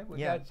those, right? We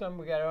got some.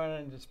 We got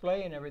on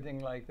display and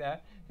everything like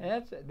that.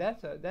 And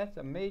that's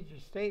a major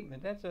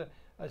statement. That's a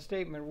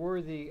statement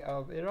worthy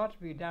of. It ought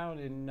to be down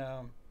in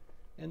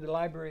the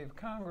Library of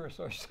Congress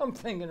or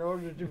something in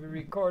order to be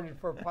recorded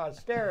for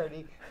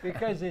posterity,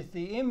 because it's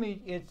the image.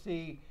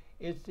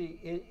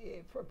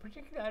 For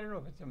particularly, I don't know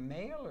if it's a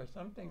male or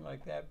something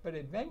like that, but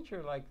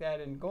adventure like that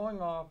and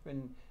going off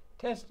and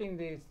testing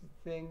this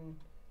thing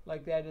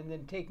like that and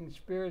then taking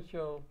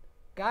spiritual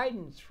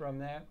guidance from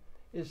that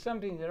is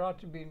something that ought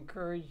to be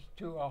encouraged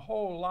to a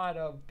whole lot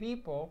of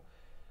people.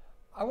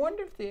 I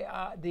wonder if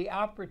the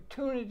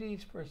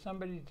opportunities for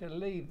somebody to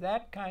lead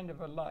that kind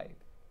of a life,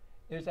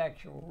 there's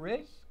actual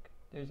risk,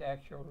 there's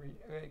actual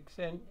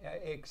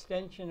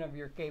extension of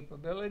your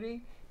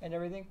capability and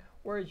everything.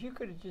 Whereas you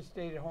could have just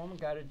stayed at home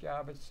and got a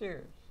job at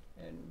Sears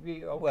and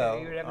be okay. Well,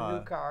 you would have a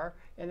new car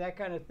and that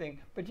kind of thing.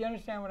 But you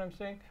understand what I'm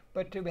saying?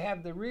 But to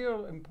have the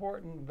real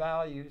important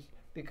values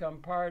become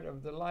part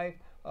of the life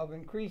of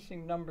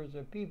increasing numbers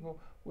of people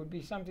would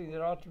be something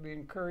that ought to be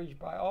encouraged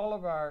by all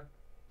of our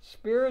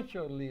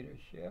spiritual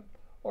leadership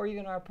or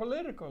even our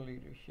political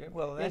leadership.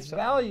 Well, it's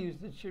values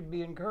that should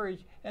be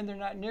encouraged, and they're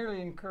not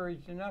nearly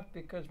encouraged enough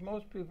because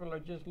most people are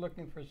just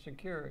looking for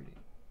security.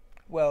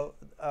 Well,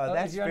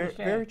 that's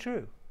very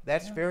true.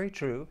 That's very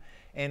true.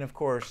 And of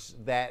course,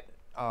 that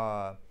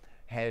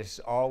has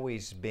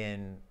always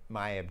been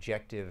my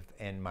objective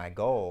and my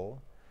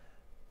goal.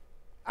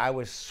 I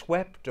was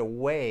swept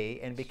away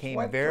and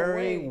became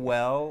very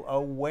well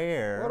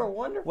aware. What a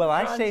wonderful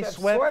concept. I say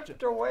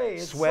swept away.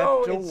 It's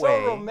so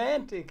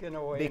romantic in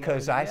a way.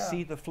 Because I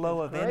see the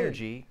flow of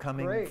energy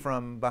coming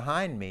from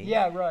behind me,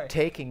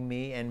 taking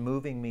me and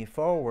moving me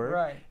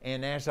forward.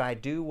 And as I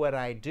do what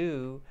I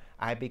do,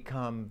 I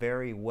become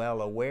very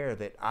well aware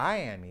that I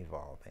am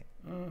evolving.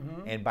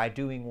 And by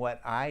doing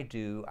what I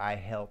do, I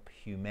help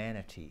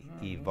humanity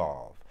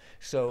evolve.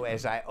 So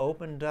as I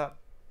opened up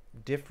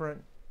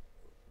different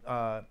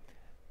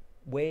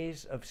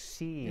ways of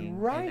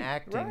seeing and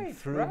acting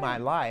through my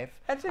life,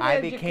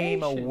 I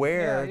became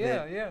aware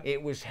that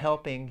it was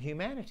helping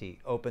humanity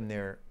open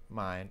their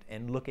mind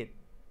and look at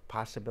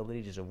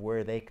possibilities of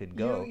where they could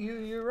go.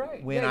 You're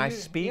right. When I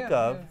speak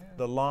of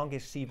the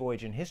longest sea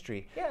voyage in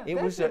history,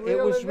 it was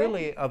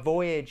really a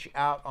voyage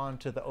out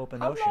onto the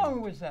open ocean. How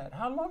long was that?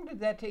 How long did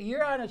that take?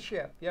 You're on a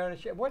ship.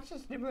 What's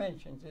its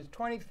dimensions? Is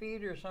 20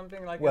 feet or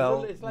something like that?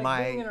 Well, it's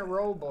like being in a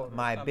rowboat.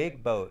 My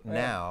big boat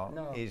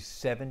now is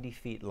 70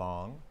 feet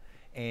long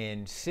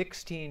and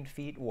 16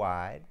 feet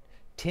wide,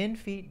 10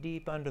 feet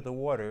deep under the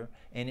water,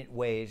 and it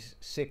weighs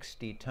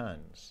 60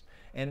 tons.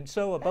 And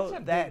so a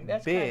boat that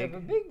big, kind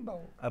of a big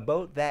boat. A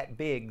boat that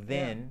big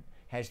then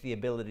has the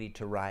ability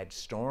to ride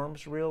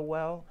storms real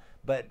well,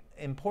 but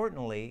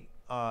importantly,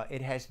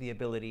 it has the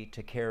ability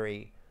to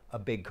carry a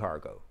big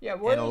cargo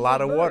and a lot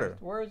of water.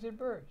 Where is it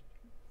berthed?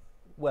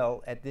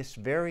 Well, at this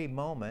very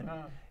moment,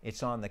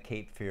 it's on the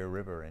Cape Fear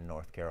River in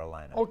North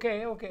Carolina.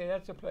 Okay,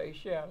 that's a place,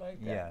 like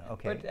that. Yeah,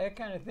 okay. But that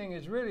kind of thing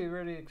is really,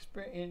 really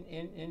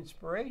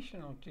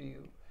inspirational to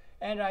you.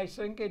 And I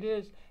think it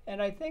is,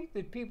 and I think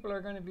that people are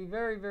going to be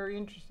very, very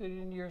interested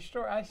in your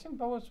story. I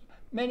suppose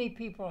many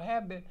people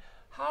have been.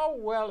 How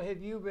well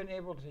have you been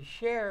able to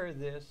share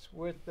this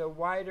with the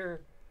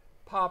wider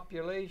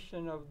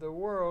population of the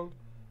world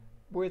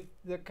with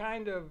the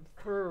kind of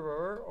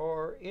fervor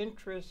or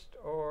interest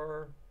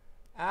or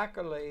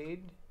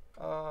accolade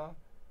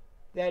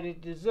that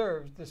it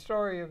deserves, the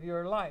story of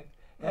your life?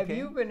 Have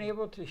you been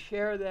able to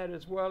share that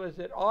as well as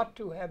it ought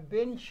to have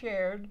been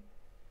shared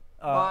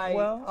by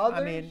others?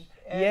 I mean,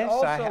 and yes,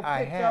 also I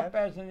picked have. up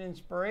as an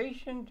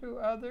inspiration to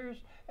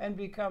others and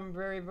become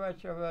very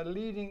much of a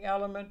leading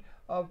element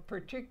of,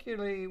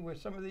 particularly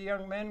with some of the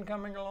young men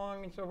coming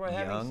along and so forth,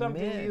 having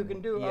something you can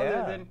do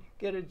other than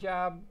get a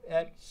job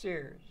at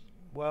Sears.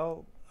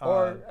 Well,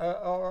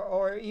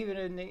 or even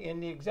in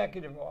the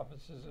executive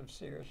offices of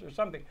Sears or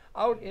something,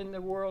 out in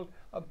the world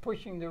of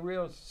pushing the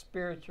real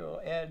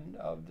spiritual end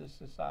of the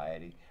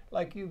society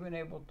like you've been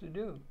able to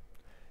do.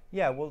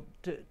 Yeah, well,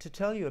 to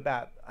tell you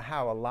about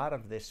how a lot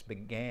of this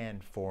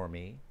began for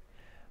me,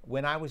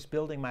 when I was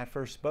building my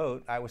first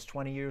boat, I was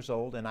 20 years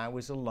old and I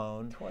was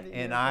alone.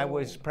 And I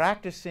was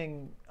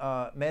practicing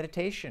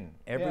meditation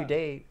every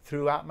day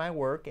throughout my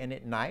work, and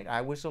at night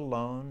I was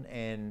alone.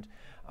 And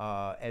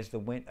as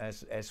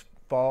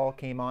fall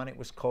came on, it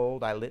was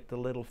cold. I lit the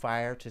little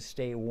fire to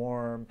stay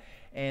warm,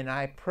 and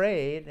I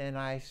prayed and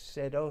I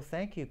said, "Oh,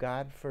 thank you,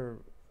 God, for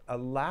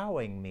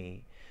allowing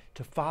me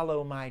to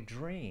follow my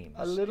dreams."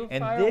 A little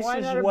and fire? this Why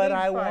is not a what big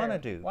I fire? want to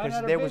do. Why Because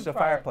not a there big was a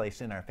fire?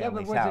 fireplace in our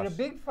family's but was house. it a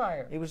big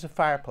fire? It was a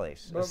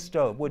fireplace, a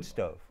stove, wood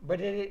stove. But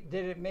did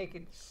it make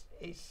it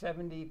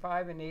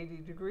 75 and 80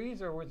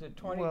 degrees, or was it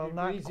 20 well,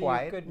 degrees? not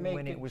quite. You could make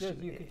when it was, just,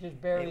 you could just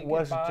barely it get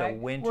wasn't by. a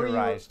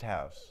winterized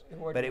house,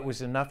 but it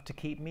was enough to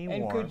keep me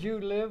and warm. could you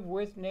live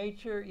with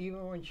nature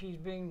even when she's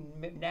being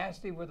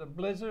nasty with a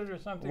blizzard or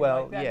something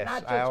well, like that? yes,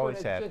 Not just I when always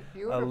it's have. just A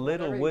beautiful,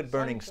 little every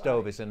wood-burning sunshine.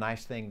 stove is a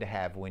nice thing to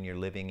have when you're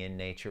living in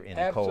nature in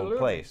a Absolutely. cold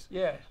place.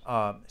 Yes.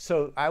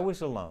 So I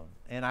was alone,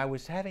 and I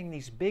was having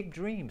these big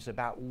dreams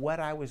about what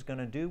I was going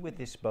to do with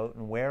this boat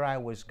and where I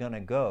was going to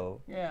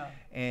go. Yeah.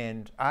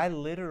 And I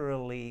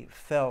literally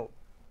felt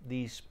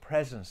these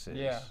presences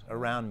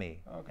around me,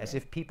 as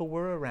if people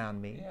were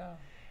around me. Yeah.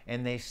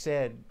 And they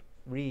said,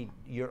 Reid,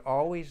 you're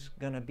always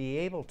going to be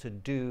able to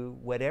do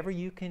whatever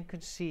you can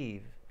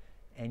conceive,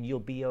 and you'll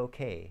be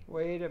okay.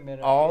 Wait a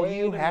minute. All wait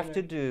you a have minute.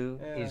 to do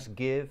Yeah. is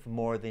give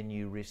more than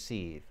you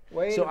receive.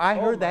 Wait So a- I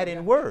oh heard my that in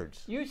God.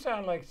 words. You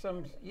sound like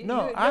some.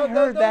 No, I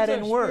heard that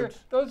in words.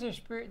 Those are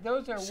spirit.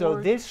 Those are So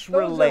words. this those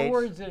relates- are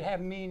words that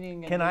have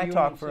meaning. In Can the I human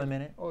talk for a system.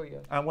 minute? Oh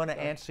yes. I want to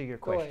Go. answer your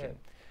Go question.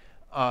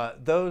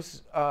 ahead.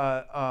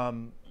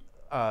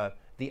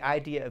 The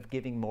idea of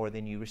giving more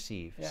than you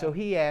receive. Yeah. So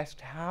he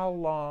asked, how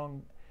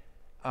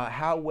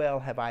well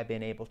have I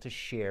been able to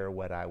share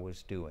what I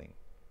was doing?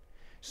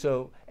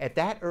 So at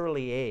that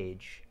early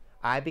age,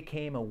 I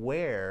became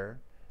aware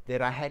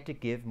that I had to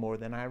give more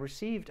than I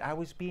received. I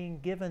was being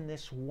given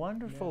this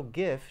wonderful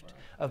gift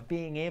of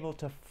being able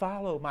to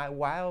follow my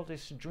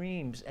wildest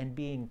dreams and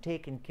being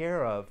taken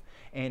care of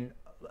and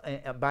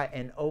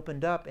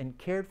opened up and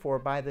cared for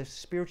by the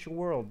spiritual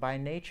world, by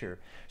nature.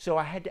 So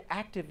I had to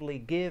actively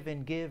give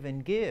and give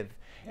and give.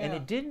 And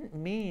it didn't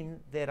mean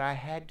that I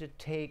had to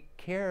take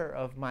care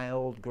of my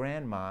old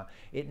grandma.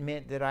 It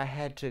meant that I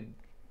had to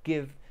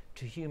give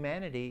to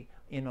humanity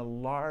in a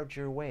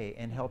larger way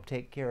and help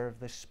take care of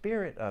the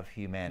spirit of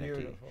humanity.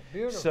 Beautiful.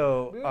 Beautiful.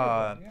 So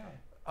beautiful,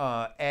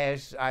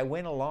 as I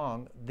went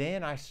along,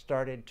 then I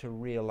started to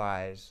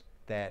realize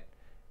that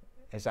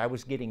as I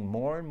was getting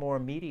more and more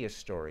media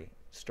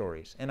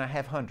stories, and I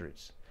have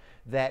hundreds,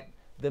 that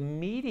the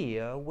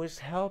media was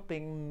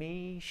helping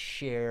me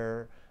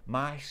share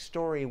my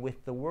story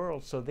with the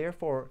world. So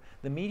therefore,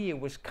 the media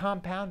was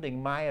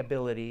compounding my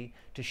ability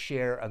to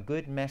share a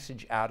good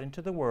message out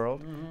into the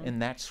world, and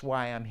that's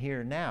why I'm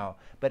here now.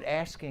 But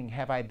asking,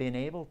 have I been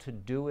able to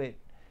do it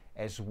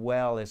as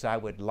well as I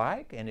would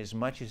like and as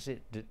much as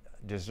it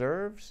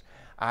deserves?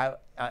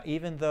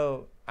 Even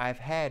though I've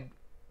had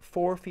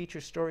 4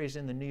 feature stories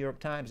in the New York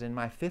Times, and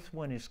my 5th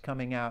one is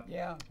coming out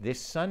this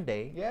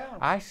Sunday,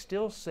 I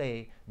still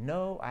say,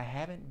 no, I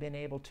haven't been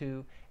able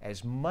to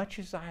as much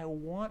as I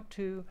want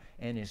to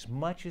and as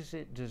much as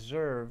it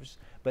deserves,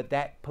 but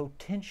that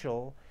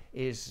potential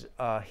is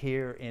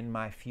here in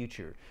my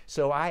future.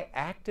 So I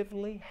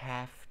actively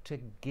have to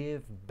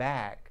give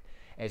back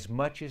as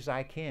much as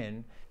I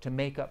can to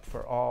make up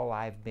for all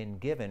I've been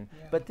given.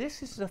 But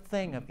this is a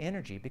thing of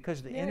energy,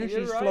 because the energy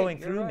is flowing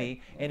through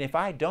me, and if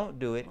I don't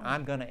do it,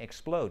 I'm going to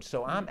explode.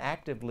 So I'm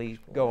actively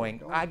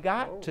going, I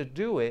got to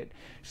do it,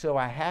 so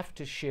I have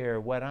to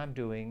share what I'm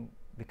doing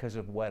because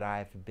of what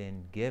I've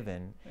been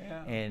given.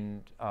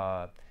 And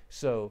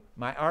so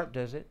my art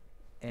does it,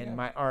 and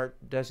my art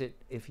does it.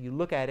 If you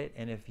look at it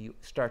and if you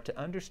start to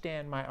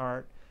understand my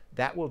art,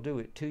 that will do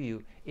it to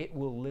you. It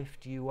will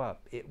lift you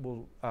up. It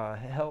will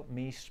help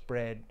me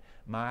spread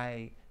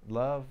my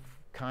love,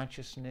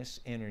 consciousness,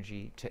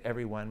 energy to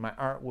everyone. My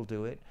art will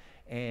do it,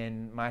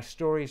 and my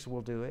stories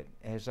will do it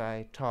as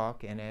I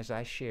talk and as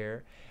I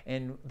share.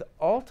 And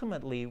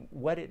ultimately,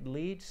 what it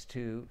leads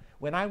to,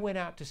 when I went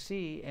out to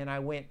sea and I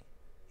went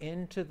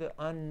into the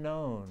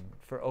unknown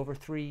for over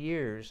 3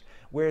 years,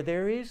 where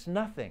there is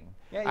nothing.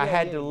 I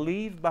had to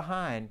leave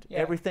behind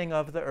everything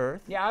of the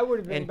earth I would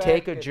have been and back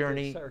take a at the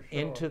journey South Shore.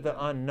 into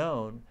the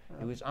unknown.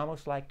 It was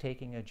almost like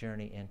taking a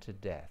journey into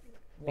death,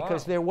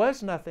 because there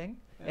was nothing,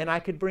 and I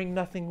could bring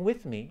nothing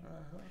with me.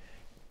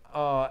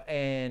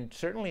 And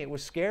certainly it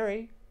was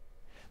scary,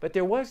 but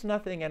there was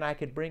nothing, and I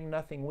could bring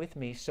nothing with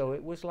me. So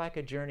it was like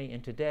a journey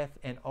into death,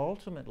 and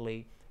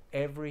ultimately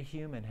every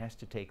human has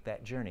to take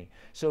that journey.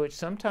 So at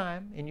some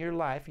time in your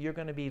life, you're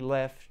going to be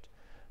left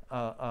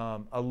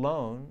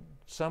alone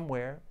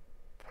somewhere,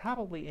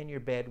 probably in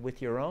your bed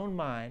with your own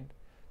mind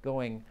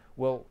going,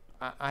 well,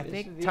 I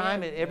think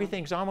time,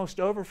 everything's almost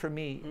over for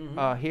me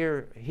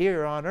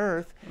here on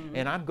earth,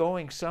 and I'm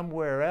going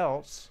somewhere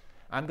else.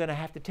 I'm going to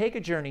have to take a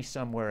journey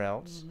somewhere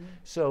else.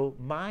 So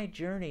my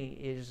journey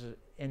is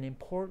an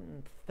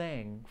important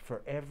thing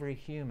for every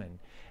human,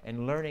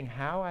 and learning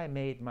how I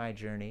made my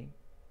journey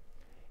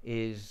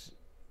is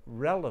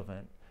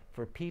relevant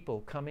for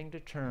people coming to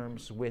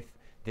terms with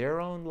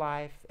their own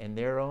life and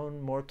their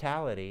own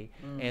mortality,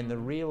 and the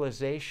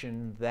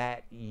realization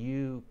that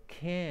you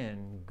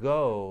can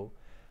go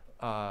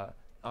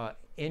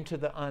into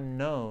the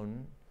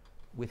unknown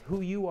with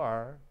who you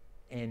are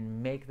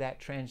and make that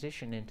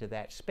transition into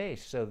that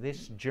space. So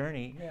this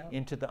journey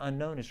into the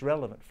unknown is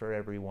relevant for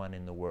everyone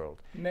in the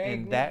world.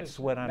 And that's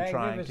what I'm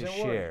trying to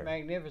share.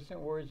 Magnificent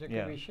words that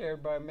can be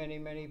shared by many,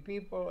 many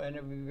people, and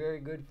it would be very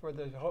good for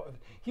the whole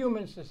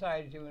human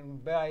society to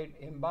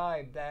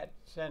imbibe that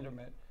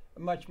sentiment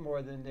much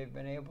more than they've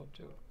been able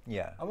to.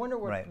 Yeah. I wonder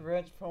what right.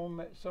 prevents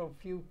so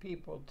few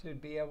people to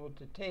be able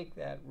to take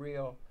that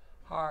real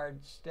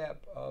hard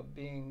step of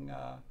being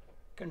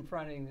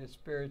confronting the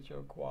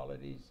spiritual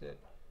qualities that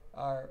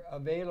are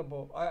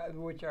available,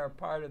 which are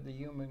part of the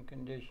human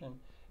condition,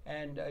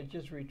 and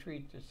just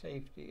retreat to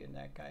safety and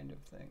that kind of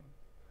thing.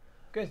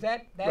 Because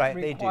that right,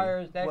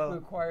 requires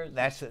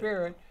a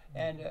spirit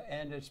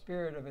and a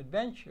spirit of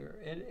adventure.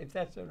 If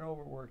that's an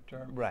overworked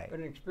term, right? But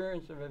an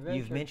experience of adventure.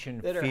 You've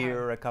mentioned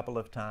fear a couple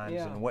of times,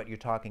 yeah. and what you're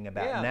talking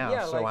about yeah, now.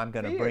 yeah, so like I'm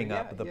going to fear, bring yeah,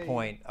 up the yeah,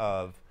 point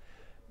of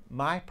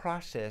my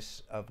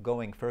process of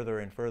going further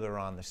and further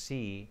on the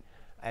sea.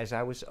 As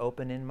I was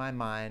open in my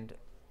mind,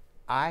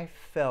 I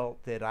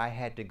felt that I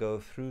had to go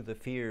through the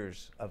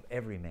fears of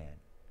every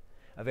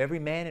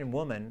man and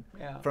woman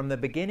from the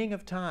beginning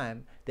of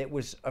time that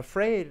was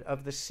afraid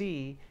of the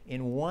sea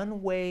in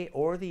one way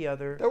or the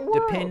other,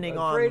 depending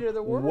on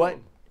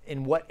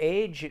in what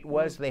age it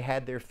was they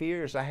had their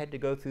fears. I had to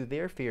go through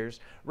their fears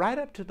right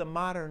up to the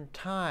modern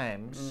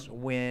times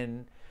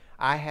when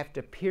I have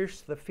to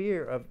pierce the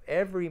fear of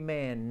every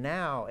man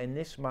now in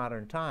this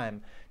modern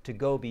time to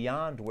go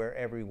beyond where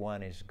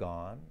everyone is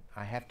gone.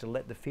 I have to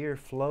let the fear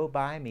flow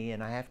by me,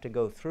 and I have to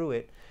go through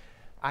it.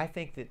 I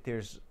think that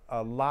there's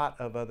a lot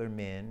of other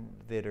men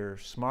that are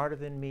smarter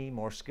than me,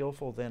 more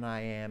skillful than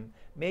I am,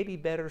 maybe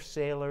better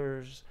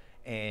sailors,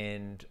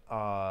 and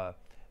but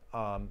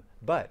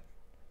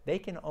they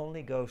can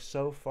only go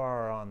so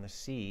far on the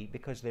sea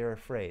because they're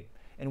afraid.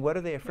 And what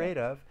are they afraid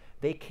of?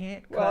 They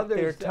can't cut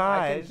their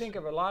ties. I can think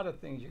of a lot of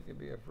things you could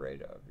be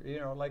afraid of. You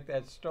know, like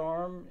that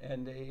storm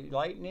and the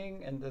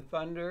lightning and the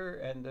thunder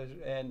and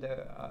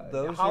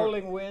the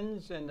howling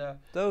winds and the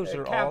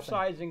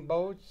capsizing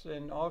boats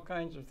and all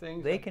kinds of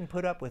things. They can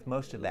put up with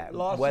most of that.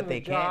 Loss what of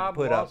they job, can't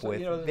put up with,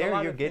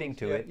 there you're getting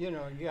to it. You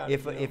know,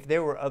 if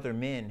there were other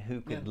men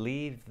who could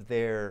leave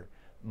their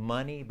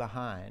money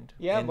behind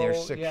and their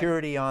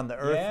security on the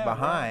earth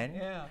behind,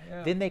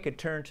 then they could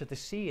turn to the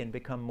sea and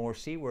become more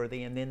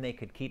seaworthy, and then they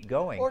could keep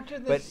going. Or to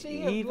the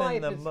sea of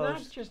life. It's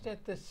not just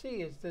at the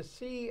sea. It's the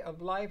sea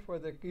of life or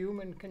the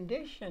human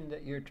condition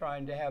that you're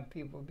trying to have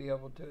people be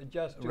able to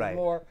adjust to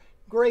more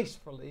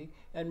gracefully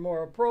and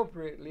more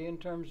appropriately in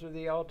terms of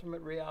the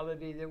ultimate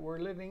reality that we're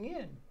living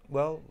in.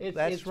 Well,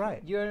 that's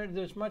right.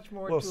 There's much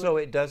more to it. Well, so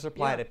it does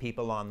apply to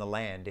people on the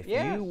land. If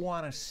you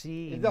want to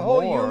see the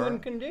whole human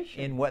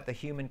condition in what the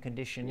human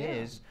condition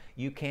is,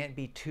 you can't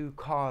be too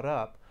caught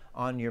up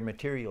on your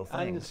material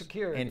things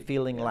and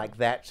feeling like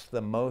that's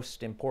the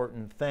most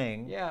important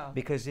thing.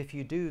 Because if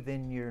you do,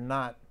 then you're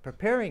not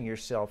preparing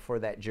yourself for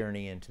that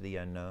journey into the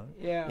unknown.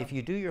 If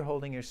you do, you're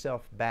holding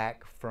yourself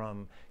back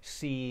from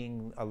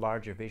seeing a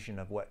larger vision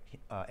of what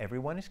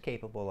everyone is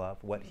capable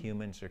of, what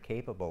humans are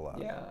capable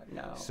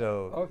of.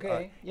 So,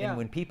 and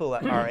when people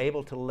are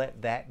able to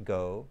let that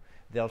go,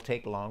 they'll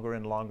take longer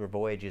and longer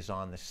voyages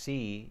on the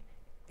sea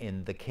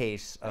in the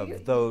case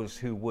of those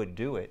who would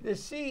do it. The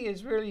sea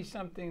is really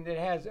something that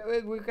has,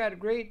 we've got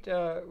great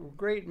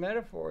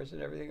metaphors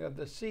and everything of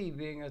the sea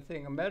being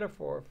a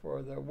metaphor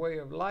for the way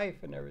of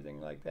life and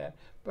everything like that.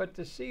 But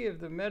the sea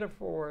of the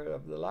metaphor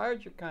of the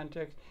larger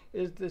context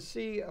is the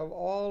sea of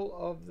all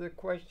of the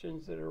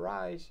questions that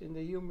arise in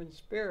the human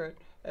spirit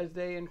as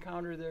they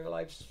encounter their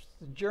life's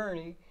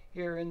journey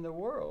here in the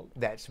world.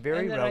 That's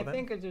very relevant. And I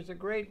think that there's a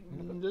great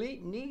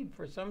need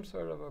for some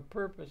sort of a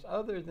purpose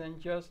other than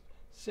just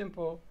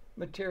simple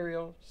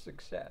material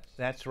success.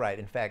 That's right.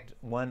 In fact,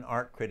 one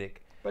art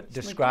critic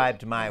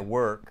described my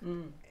work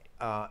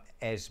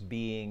as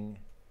being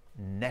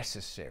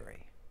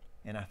necessary.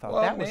 And I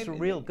thought that was a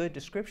real good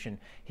description.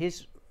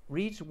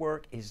 Reid's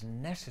work is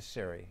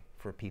necessary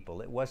for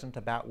people. It wasn't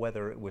about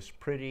whether it was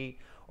pretty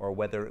or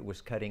whether it was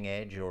cutting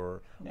edge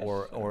or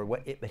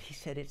what, but he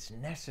said it's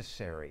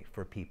necessary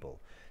for people.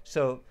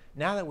 So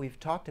now that we've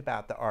talked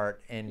about the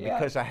art, and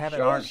because I have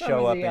an art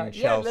show up in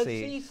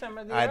Chelsea,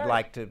 I'd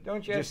like to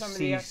just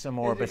see some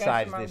more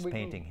besides this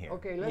painting here.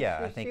 Okay, let's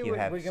I think you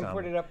have we can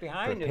put it up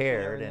behind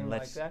prepared, us and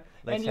let's like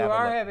let's and you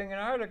are having an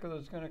article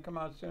that's going to come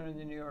out soon in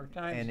the New York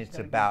Times. And it's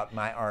about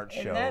my art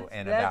show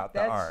and about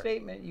the art. That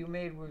statement you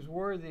made was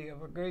worthy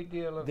of a great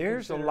deal of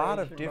There's a lot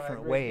of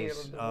different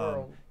ways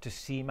to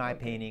see my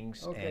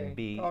paintings and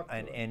be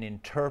and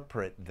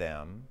interpret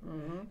them,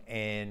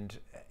 and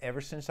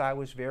ever since I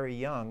was very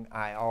young,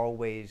 I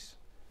always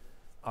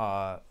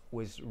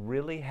was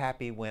really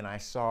happy when I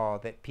saw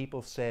that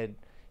people said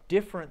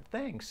different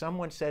things.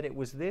 Someone said it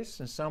was this,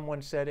 and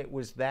someone said it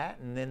was that,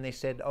 and then they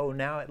said, oh,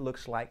 now it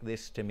looks like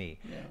this to me.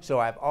 So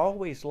I've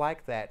always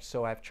liked that,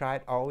 so I've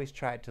always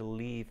tried to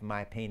leave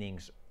my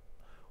paintings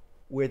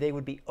where they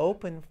would be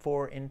open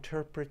for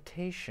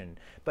interpretation.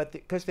 But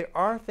because there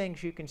are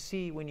things you can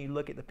see when you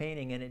look at the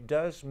painting, and it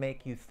does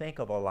make you think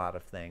of a lot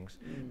of things,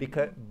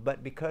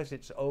 because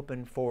it's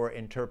open for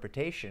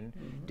interpretation,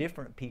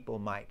 different people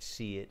might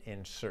see it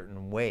in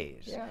certain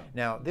ways.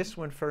 Now, this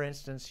one, for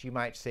instance, you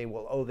might say,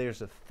 well, oh,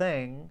 there's a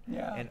thing,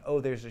 and oh,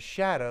 there's a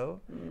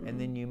shadow, and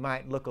then you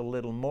might look a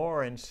little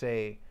more and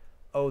say,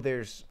 oh,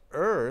 there's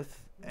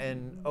earth,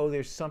 and oh,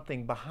 there's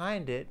something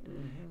behind it,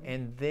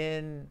 and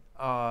then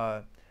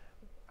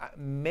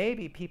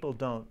maybe people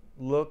don't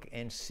look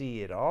and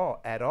see it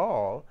all at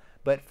all.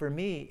 But for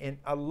me, in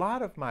a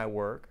lot of my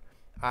work,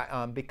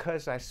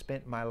 because I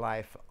spent my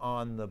life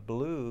on the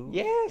blue,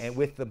 Yes. and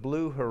with the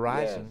blue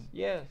horizon,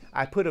 Yes.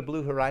 I put a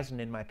blue horizon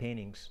in my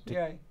paintings to,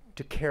 Yeah.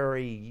 to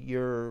carry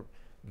your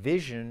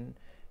vision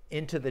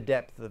into the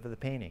depth of the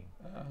painting.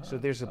 So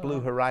there's a blue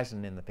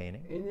horizon in the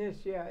painting. In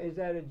this, yeah, is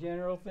that a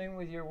general thing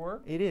with your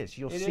work? It is.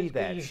 You'll It see is? Can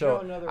that. you show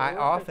So another I work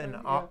or often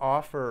something? Yeah.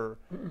 offer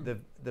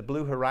the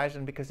blue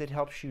horizon because it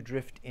helps you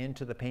drift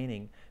into the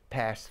painting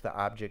past the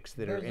objects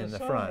that are There's in a the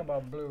song front.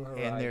 about blue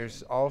horizon. And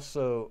there's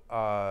also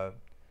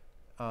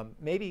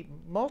maybe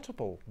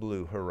multiple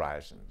blue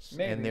horizons.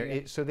 Maybe, and yeah.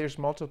 so there's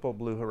multiple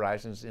blue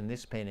horizons in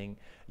this painting.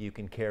 You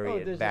can carry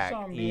it there's back a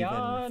song, even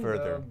Beyond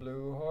further. the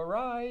blue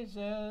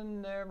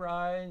horizon, there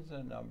rides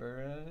a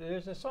number.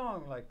 There's a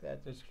song like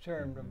that that's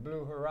termed the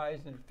blue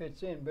horizon,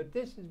 fits in. But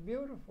this is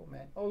beautiful,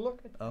 man. Oh, look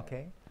at that.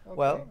 Okay.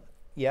 Well,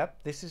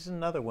 yep, this is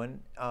another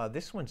one.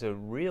 This one's a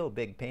real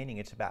big painting.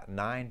 It's about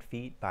 9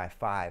 feet by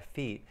 5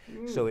 feet.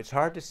 So it's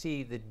hard to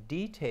see the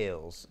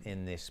details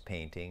in this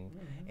painting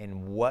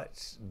and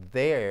what's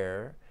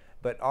there.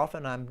 But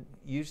often I'm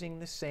using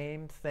the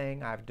same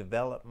thing. I've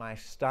developed my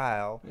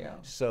style. Yeah.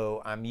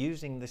 So I'm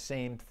using the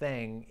same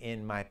thing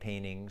in my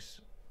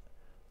paintings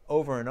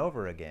over and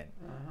over again.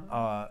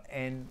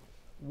 And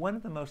one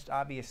of the most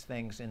obvious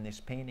things in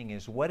this painting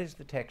is, what is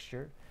the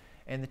texture?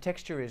 And the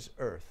texture is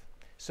earth.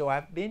 So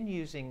I've been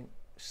using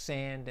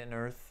sand and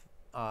earth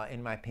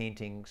in my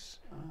paintings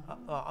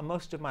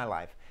most of my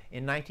life.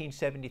 In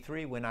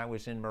 1973, when I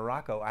was in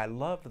Morocco, I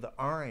loved the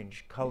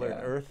orange colored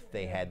earth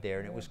they had there,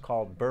 and it was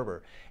called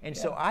Berber. And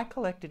so I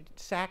collected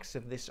sacks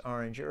of this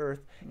orange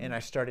earth, and I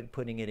started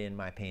putting it in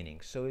my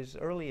paintings. So as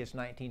early as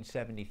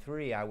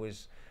 1973, I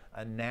was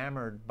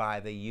enamored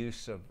by the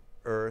use of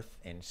earth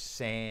and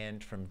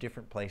sand from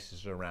different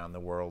places around the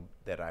world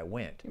that I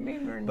went. You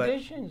mean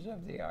renditions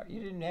of the art? You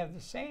didn't have the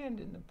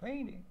sand in the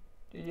painting.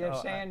 Did you have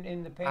sand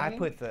in the painting?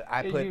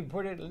 Did you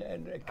put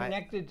it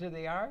connected to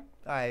the art?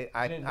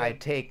 I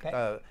take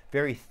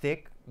very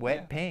thick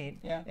wet paint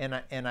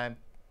and I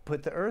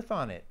put the earth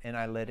on it and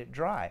I let it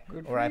dry.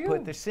 Or I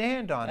put the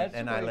sand on it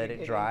and I let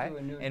it dry.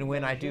 And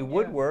when I do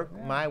woodwork,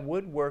 my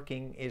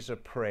woodworking is a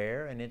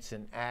prayer, and it's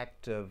an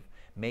act of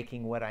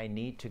making what I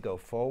need to go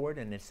forward,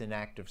 and it's an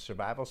act of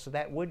survival. So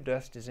that wood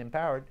dust is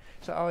empowered.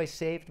 So I always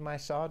saved my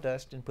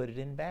sawdust and put it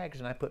in bags,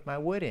 and I put my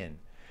wood in.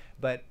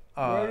 But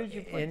where did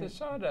you put the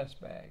sawdust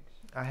bags?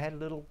 I had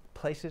little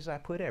places I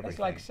put everything. It's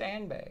like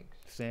sandbags.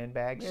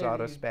 Sandbags,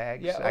 sawdust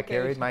bags. Yeah, I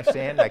carried my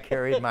sand, I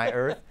carried my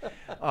earth.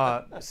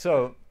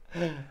 So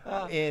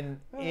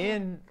in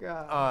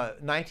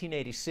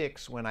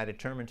 1986, when I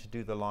determined to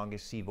do the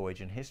longest sea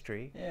voyage in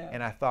history,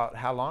 and I thought,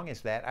 how long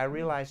is that? I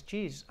realized,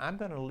 geez, I'm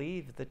going to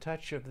leave the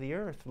touch of the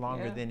earth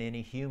longer than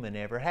any human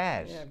ever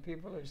has. Yeah,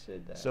 people have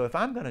said that. So if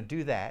I'm going to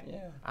do that,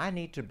 I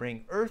need to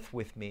bring earth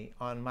with me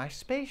on my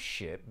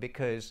spaceship,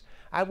 because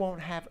I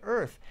won't have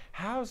earth.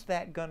 How's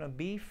that going to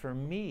be for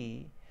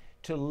me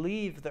to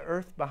leave the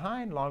earth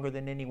behind longer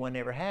than anyone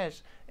ever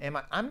has? And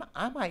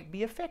I might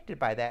be affected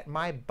by that.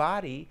 My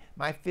body,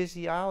 my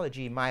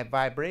physiology, my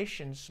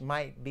vibrations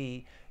might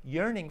be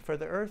yearning for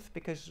the earth,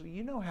 because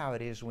you know how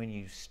it is when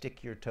you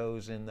stick your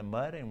toes in the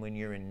mud and when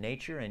you're in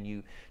nature and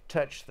you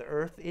touch the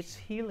earth. It's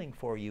healing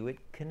for you. It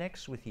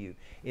connects with you.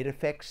 It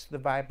affects the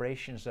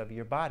vibrations of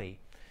your body.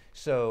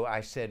 So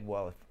I said,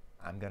 well, if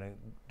I'm going to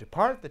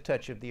depart the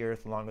touch of the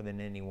earth longer than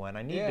anyone,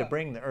 I need to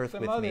bring the earth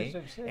with me,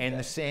 and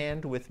the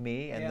sand with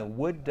me, and the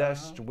wood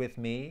dust with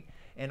me,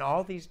 and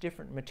all these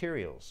different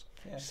materials.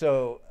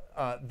 So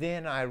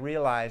then I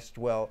realized,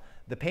 well,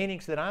 the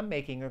paintings that I'm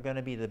making are going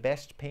to be the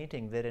best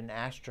painting that an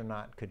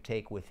astronaut could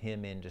take with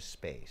him into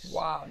space.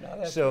 Wow, now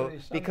that's so really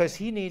something. Because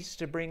he needs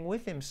to bring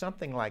with him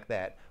something like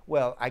that.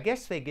 Well, I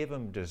guess they give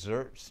him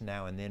desserts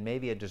now and then.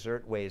 Maybe a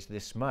dessert weighs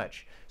this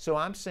much. So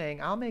I'm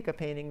saying I'll make a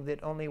painting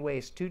that only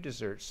weighs 2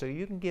 desserts. So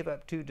you can give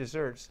up 2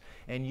 desserts,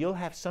 and you'll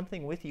have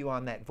something with you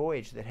on that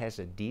voyage that has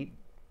a deep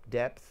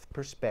depth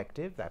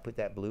perspective. I put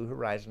that blue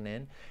horizon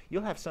in.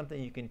 You'll have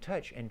something you can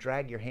touch and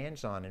drag your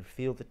hands on and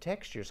feel the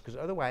textures, because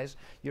otherwise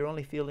you're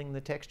only feeling the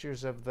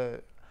textures of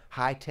the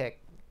high-tech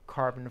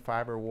carbon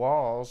fiber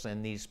walls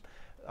and these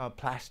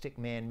plastic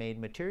man-made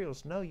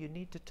materials. No, you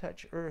need to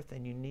touch earth,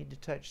 and you need to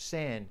touch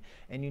sand,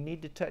 and you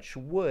need to touch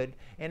wood.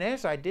 And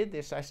as I did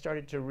this, I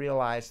started to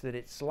realize that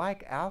it's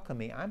like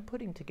alchemy. I'm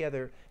putting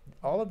together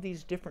all of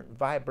these different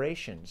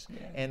vibrations,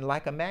 and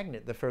like a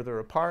magnet, the further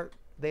apart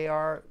they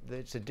are,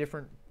 it's a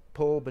different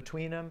pull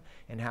between them,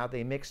 and how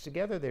they mix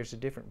together, there's a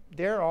different,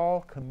 they're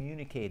all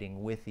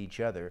communicating with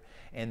each other,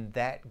 and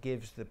that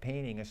gives the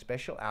painting a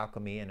special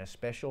alchemy and a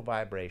special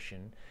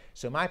vibration.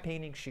 So my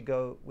paintings should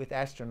go with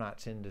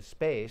astronauts into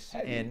space,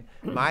 and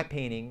my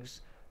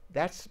paintings,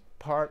 that's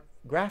part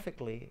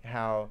graphically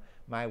how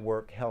my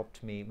work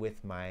helped me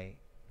with my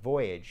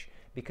voyage,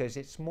 because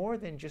it's more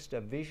than just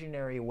a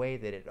visionary way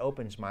that it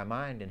opens my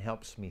mind and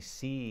helps me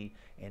see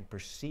and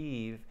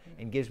perceive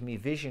and gives me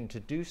vision to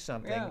do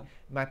something. Yeah.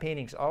 My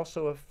paintings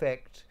also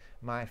affect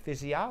my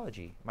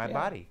physiology, my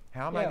body.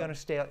 How am I going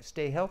to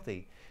stay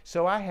healthy?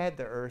 So I had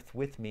the earth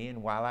with me,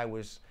 and while I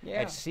was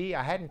at sea,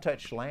 I hadn't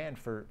touched land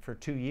for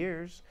 2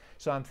 years.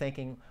 So I'm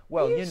thinking,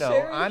 well, Are you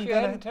serious? I'm You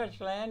going hadn't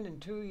touched land in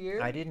 2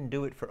 years? I didn't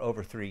do it for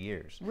over 3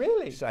 years.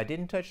 Really? So I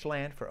didn't touch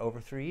land for over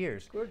 3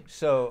 years. Good.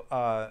 So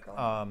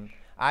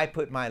I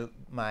put my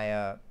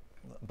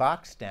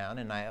box down,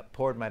 and I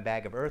poured my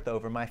bag of earth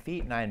over my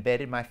feet, and I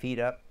embedded my feet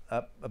up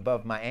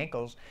above my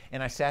ankles,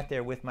 and I sat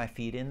there with my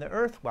feet in the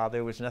earth while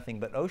there was nothing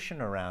but ocean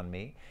around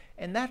me,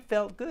 and that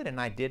felt good, and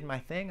I did my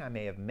thing. I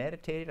may have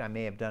meditated, I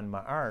may have done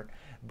my art,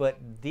 but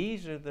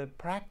these are the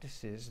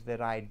practices that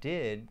I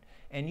did,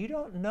 and you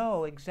don't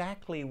know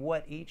exactly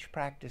what each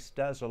practice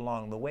does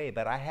along the way,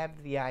 but I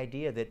have the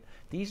idea that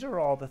these are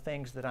all the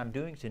things that I'm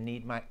doing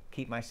to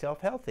keep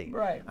myself healthy.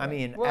 Right. I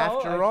mean, well,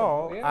 after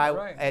all,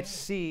 at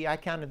sea, I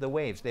counted the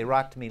waves. They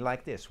rocked me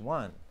like this: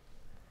 1,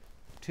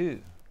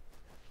 2,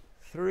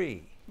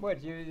 3,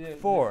 What, you did?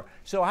 4.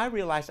 So I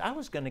realized I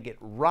was going to get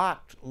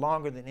rocked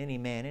longer than any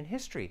man in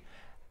history.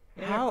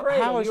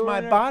 How is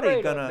my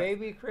body going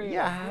to?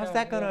 Yeah, how's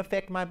that going to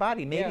affect my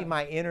body? Maybe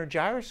my inner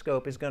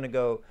gyroscope is going to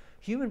go.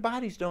 Human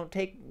bodies don't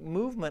take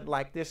movement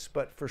like this,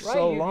 but for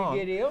so long.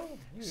 You could get ill.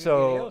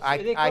 So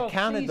I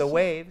counted the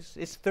waves.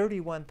 It's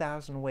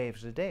 31,000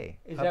 waves a day.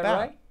 Is that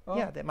right? Oh.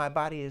 Yeah, that my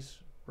body is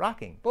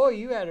rocking. Boy,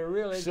 you had a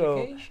real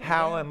education. So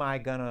how am I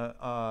gonna?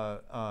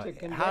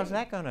 How's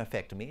that gonna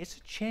affect me? It's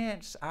a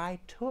chance I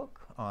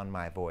took on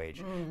my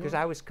voyage because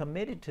I was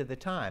committed to the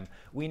time.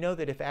 We know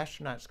that if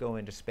astronauts go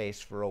into space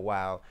for a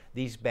while,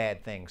 these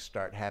bad things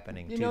start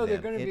happening to them. You know, they're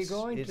going to be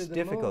going to the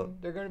difficult. moon.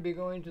 They're going to be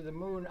going to the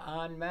moon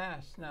en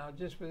masse now,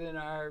 just within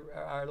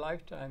our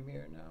lifetime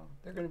here now.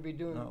 They're going to be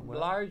doing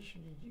large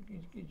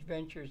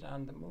ventures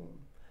on the moon.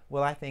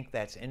 Well, I think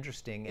that's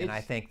interesting, and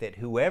I think that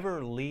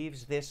whoever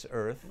leaves this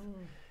earth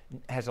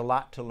has a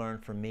lot to learn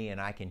from me, and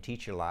I can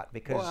teach a lot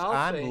because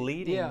I'm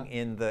leading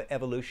in the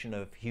evolution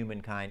of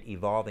humankind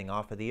evolving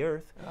off of the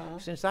earth.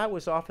 Since I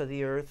was off of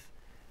the earth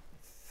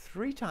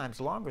 3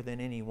 times longer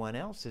than anyone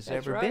else has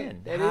ever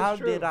been. How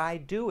did I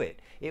do it?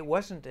 It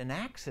wasn't an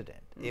accident.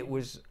 It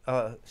was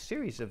a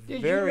series of very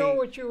important steps. Did you know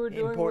what you were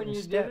doing when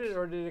you did it,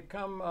 or did it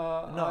come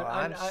no,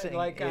 I'm saying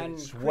like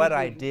it's what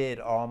I did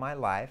all my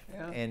life,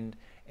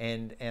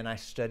 and I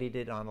studied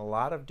it on a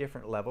lot of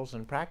different levels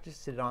and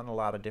practiced it on a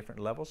lot of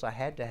different levels. I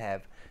had to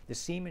have the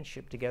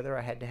seamanship together.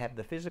 I had to have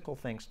the physical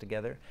things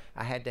together.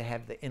 I had to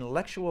have the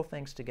intellectual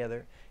things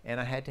together, and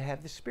I had to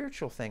have the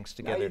spiritual things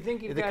together.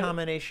 The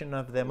combination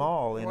of them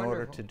all in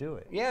order to do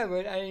it. Yeah,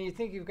 but you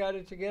think you've got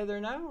it together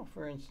now,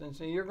 for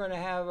instance, and you're going to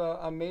have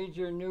a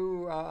major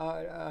new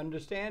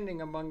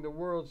understanding among the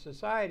world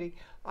society.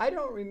 I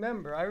don't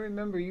remember. I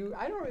remember you.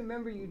 I don't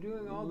remember you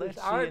doing all this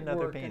artwork. Let's see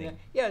another painting.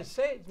 Yeah,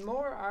 say it's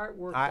more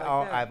artwork.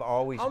 I've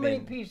always been. How many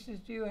pieces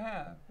do you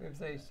have, if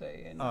they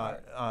say in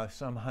art?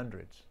 Some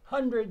hundreds.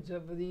 Hundreds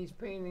of these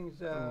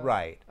paintings.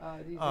 Right.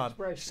 These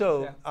expressions.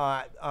 So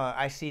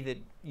I see that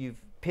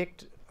you've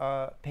picked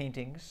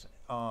paintings,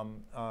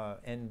 and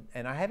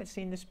I haven't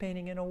seen this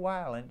painting in a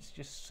while, and it's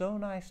just so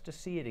nice to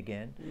see it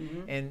again.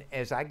 And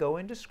as I go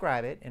and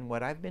describe it and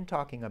what I've been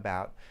talking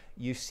about,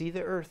 you see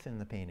the earth in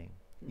the painting.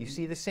 You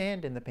see the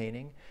sand in the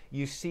painting.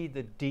 You see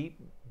the deep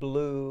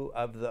blue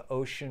of the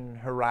ocean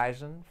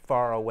horizon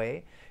far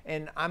away.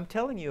 And I'm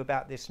telling you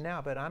about this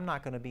now, but I'm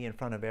not going to be in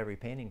front of every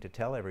painting to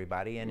tell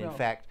everybody. And in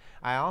fact,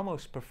 I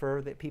almost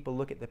prefer that people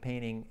look at the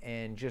painting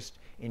and just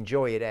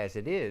enjoy it as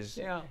it is.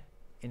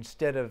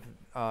 Instead of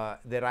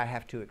that I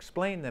have to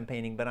explain the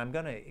painting, but I'm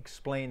going to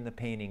explain the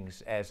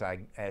paintings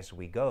as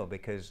we go,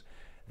 because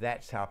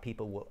that's how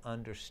people will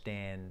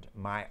understand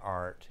my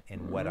art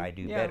and what I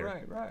do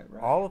better. Right.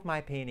 All of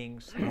my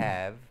paintings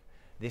have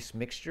this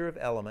mixture of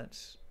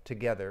elements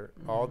together,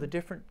 all the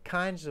different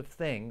kinds of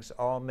things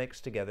all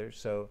mixed together.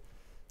 So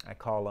I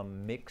call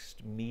them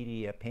mixed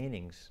media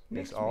paintings.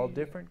 There's all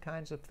different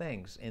kinds of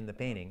things in the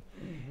painting,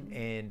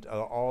 and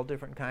all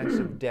different kinds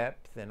of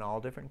depth and all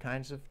different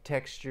kinds of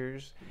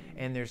textures.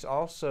 And there's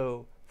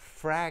also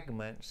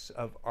fragments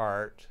of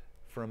art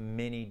from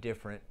many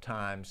different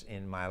times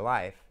in my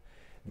life.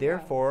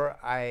 Therefore,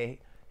 I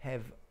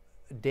have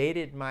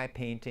dated my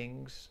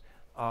paintings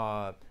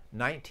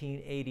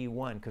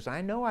 1981, because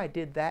I know I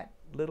did that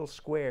little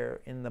square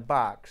in the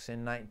box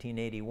in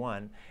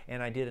 1981,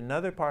 and I did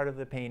another part of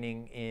the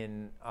painting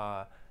in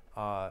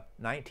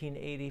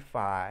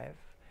 1985,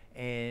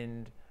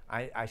 and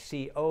I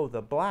see,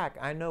 the black,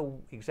 I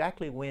know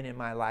exactly when in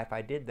my life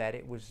I did that.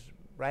 It was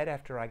right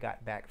after I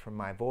got back from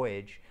my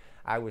voyage.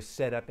 I was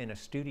set up in a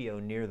studio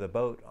near the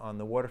boat on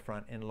the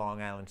waterfront in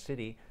Long Island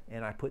City,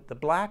 and I put the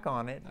black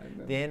on it.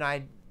 Then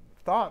I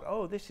thought,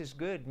 this is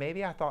good.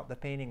 Maybe I thought the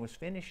painting was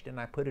finished, and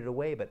I put it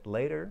away. But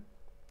later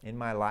in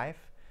my life,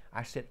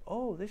 I said,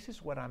 this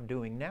is what I'm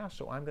doing now,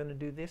 so I'm going to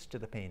do this to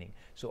the painting.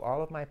 So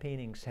all of my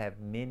paintings have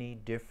many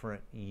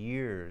different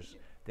years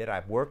that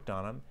I've worked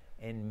on them,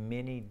 and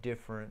many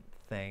different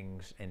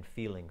things and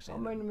feelings How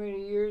in them.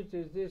 many years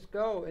does this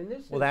go? And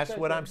this Well, is that's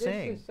what I'm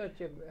saying. This is such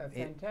a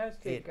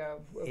fantastic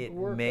It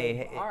work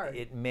may of art.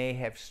 it may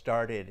have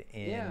started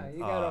in Yeah, you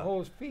got a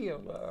whole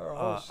field, or a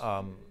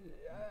whole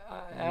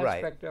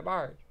aspect of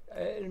art,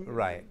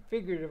 right.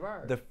 figurative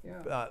art.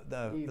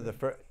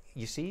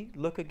 You see,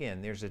 look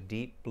again. There's a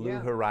deep blue Yeah.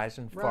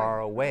 horizon Right, far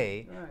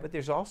away, right. but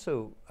there's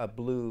also a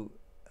blue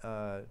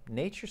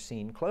nature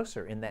scene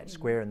closer in that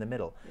square in the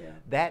middle.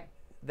 Yeah.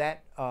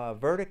 That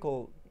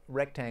vertical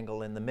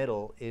rectangle in the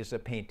middle is a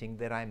painting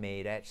that I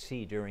made at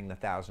sea during the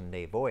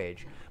 1,000-day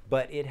voyage,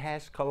 but it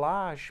has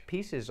collage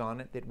pieces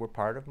on it that were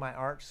part of my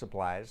art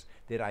supplies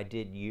that I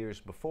did years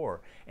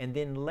before. And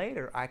then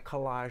later I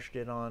collaged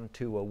it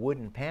onto a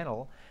wooden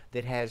panel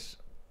that has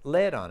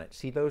lead on it.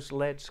 See those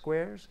lead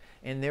squares?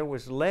 And there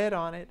was lead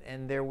on it,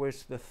 and there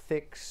was the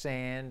thick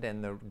sand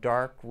and the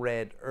dark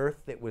red earth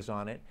that was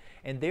on it.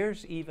 And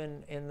there's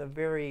even in the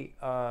very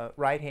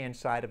right-hand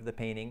side of the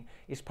painting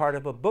is part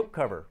of a book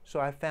cover. So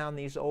I found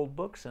these old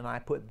books and I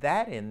put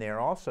that in there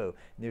also.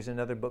 There's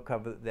another book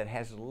cover that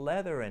has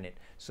leather in it.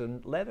 So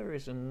leather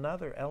is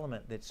another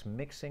element that's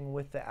mixing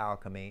with the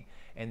alchemy,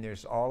 and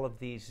there's all of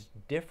these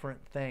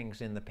different things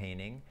in the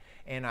painting.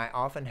 And I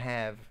often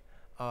have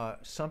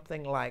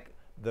something like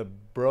the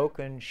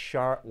broken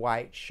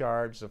white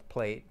shards of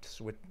plates,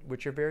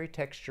 which are very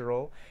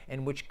textural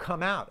and which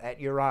come out at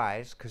your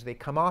eyes because they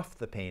come off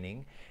the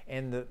painting.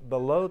 And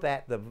below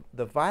that,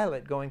 the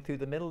violet going through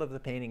the middle of the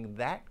painting,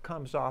 that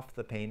comes off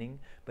the painting,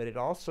 but it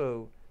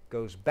also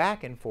goes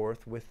back and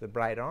forth with the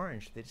bright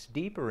orange that's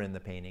deeper in the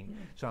painting.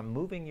 So I'm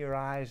moving your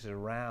eyes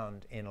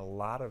around in a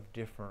lot of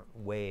different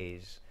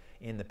ways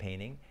in the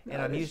painting,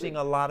 and I'm using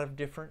a lot of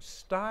different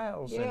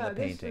styles in the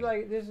painting.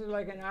 This is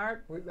like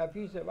a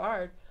piece of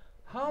art.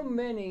 How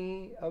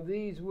many of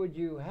these would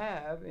you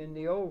have in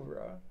the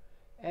oeuvre?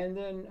 And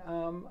then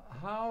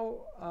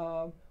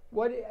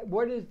what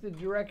is the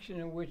direction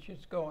in which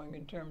it's going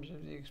in terms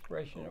of the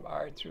expression of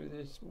art through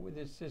this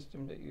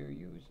system that you're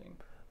using?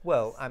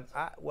 Well,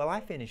 I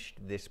finished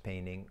this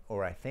painting,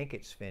 or I think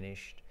it's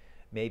finished,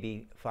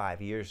 maybe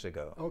 5 years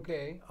ago.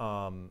 Okay.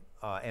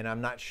 And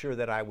I'm not sure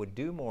that I would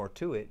do more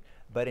to it,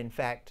 but in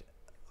fact,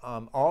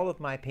 all of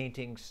my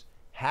paintings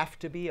have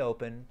to be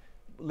open,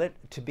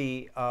 to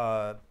be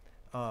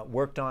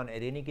worked on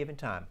at any given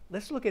time.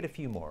 Let's look at a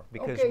few more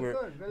because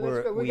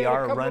we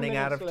are running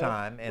out of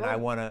time, and I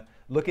want to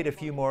look at a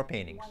few more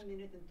paintings. 1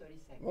 minute and 30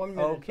 seconds. 1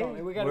 minute. Okay,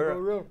 Only. We got to go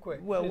real quick.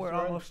 Well, we're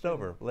almost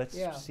over. Let's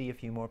see a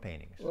few more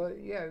paintings. Well,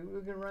 yeah,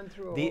 we can run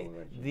through a whole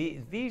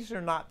bunch. These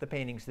are not the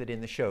paintings that in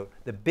the show.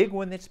 The big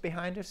one that's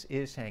behind us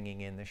is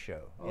hanging in the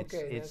show.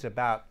 Okay, it's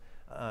about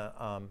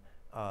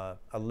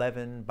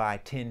 11 by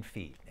 10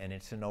 feet, and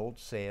it's an old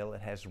sail.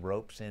 It has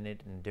ropes in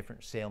it and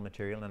different sail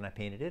material, and I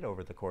painted it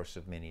over the course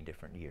of many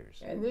different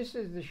years. And this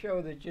is the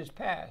show that just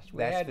passed.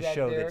 That's the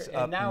show that's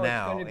up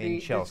now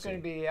in Chelsea. It's going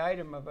to be the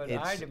item of an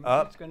item.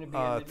 Up it's going to be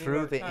in the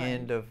through the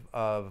end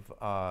of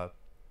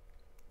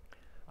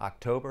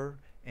October,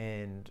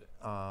 and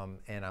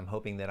I'm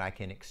hoping that I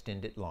can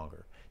extend it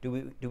longer.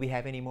 Do we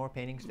have any more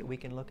paintings that we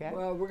can look at?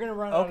 Well, we're going to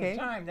run out of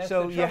time. That's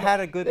so the you had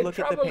a good look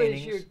at the paintings. The trouble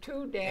is you're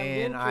too damn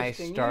and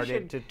interesting. I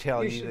started to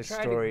tell you the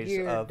stories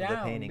of the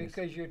paintings.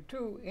 Because you're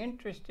too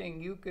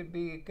interesting. You could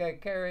be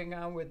carrying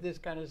on with this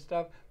kind of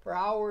stuff for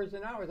hours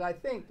and hours. I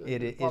think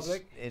the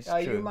public, it's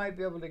true. You might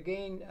be able to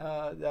gain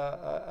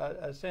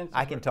a sense of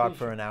I can talk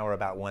for an hour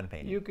about one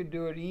painting. You could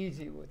do it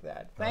easy with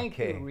that. Thank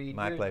you, Reid.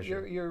 My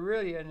pleasure. You're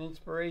really an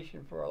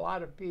inspiration for a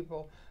lot of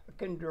people.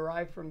 Can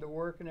derive from the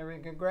work and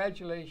everything.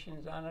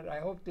 Congratulations on it.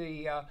 I hope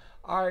the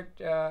art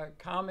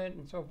comment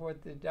and so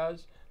forth that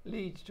does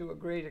leads to a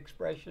great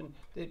expression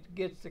that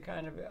gets the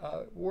kind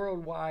of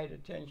worldwide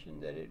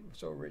attention that it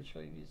so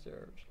richly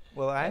deserves.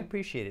 Well, I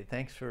appreciate it.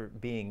 Thanks for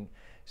being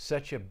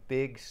such a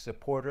big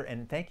supporter,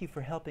 and thank you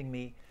for helping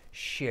me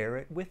share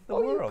it with the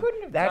world. You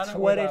couldn't have That's done it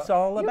what without, it's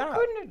all about. You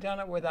couldn't have done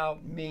it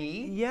without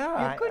me.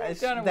 Yeah, you couldn't have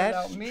done it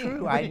that's without me.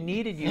 true. I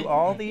needed you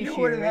all these years.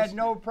 You would have had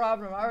no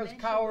problem. I was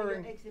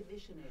cowering.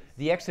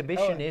 The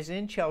exhibition is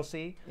in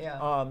Chelsea. Yeah.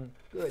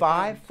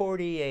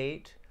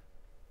 548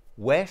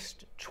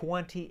 West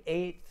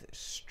 28th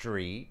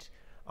Street.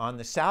 On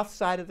the south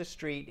side of the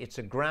street, it's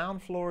a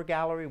ground floor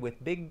gallery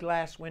with big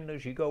glass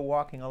windows. You go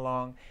walking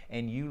along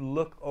and you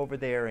look over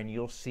there and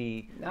you'll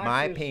see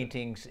my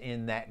paintings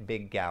in that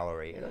big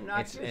gallery.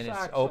 It's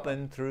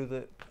open through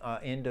the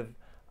end of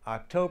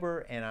October,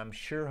 and I'm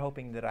sure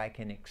hoping that I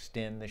can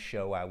extend the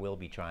show. I will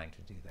be trying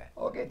to do that.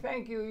 Okay,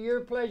 thank you. Your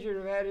pleasure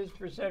to have had his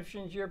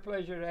perceptions, your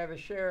pleasure to have a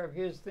share of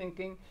his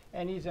thinking,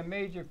 and he's a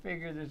major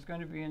figure that's going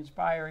to be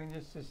inspiring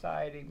this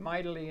society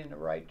mightily in the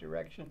right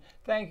direction.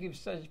 Thank you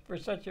for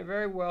such a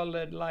very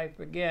well-led life.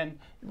 Again,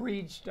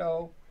 Reid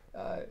Stowe,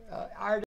 artist.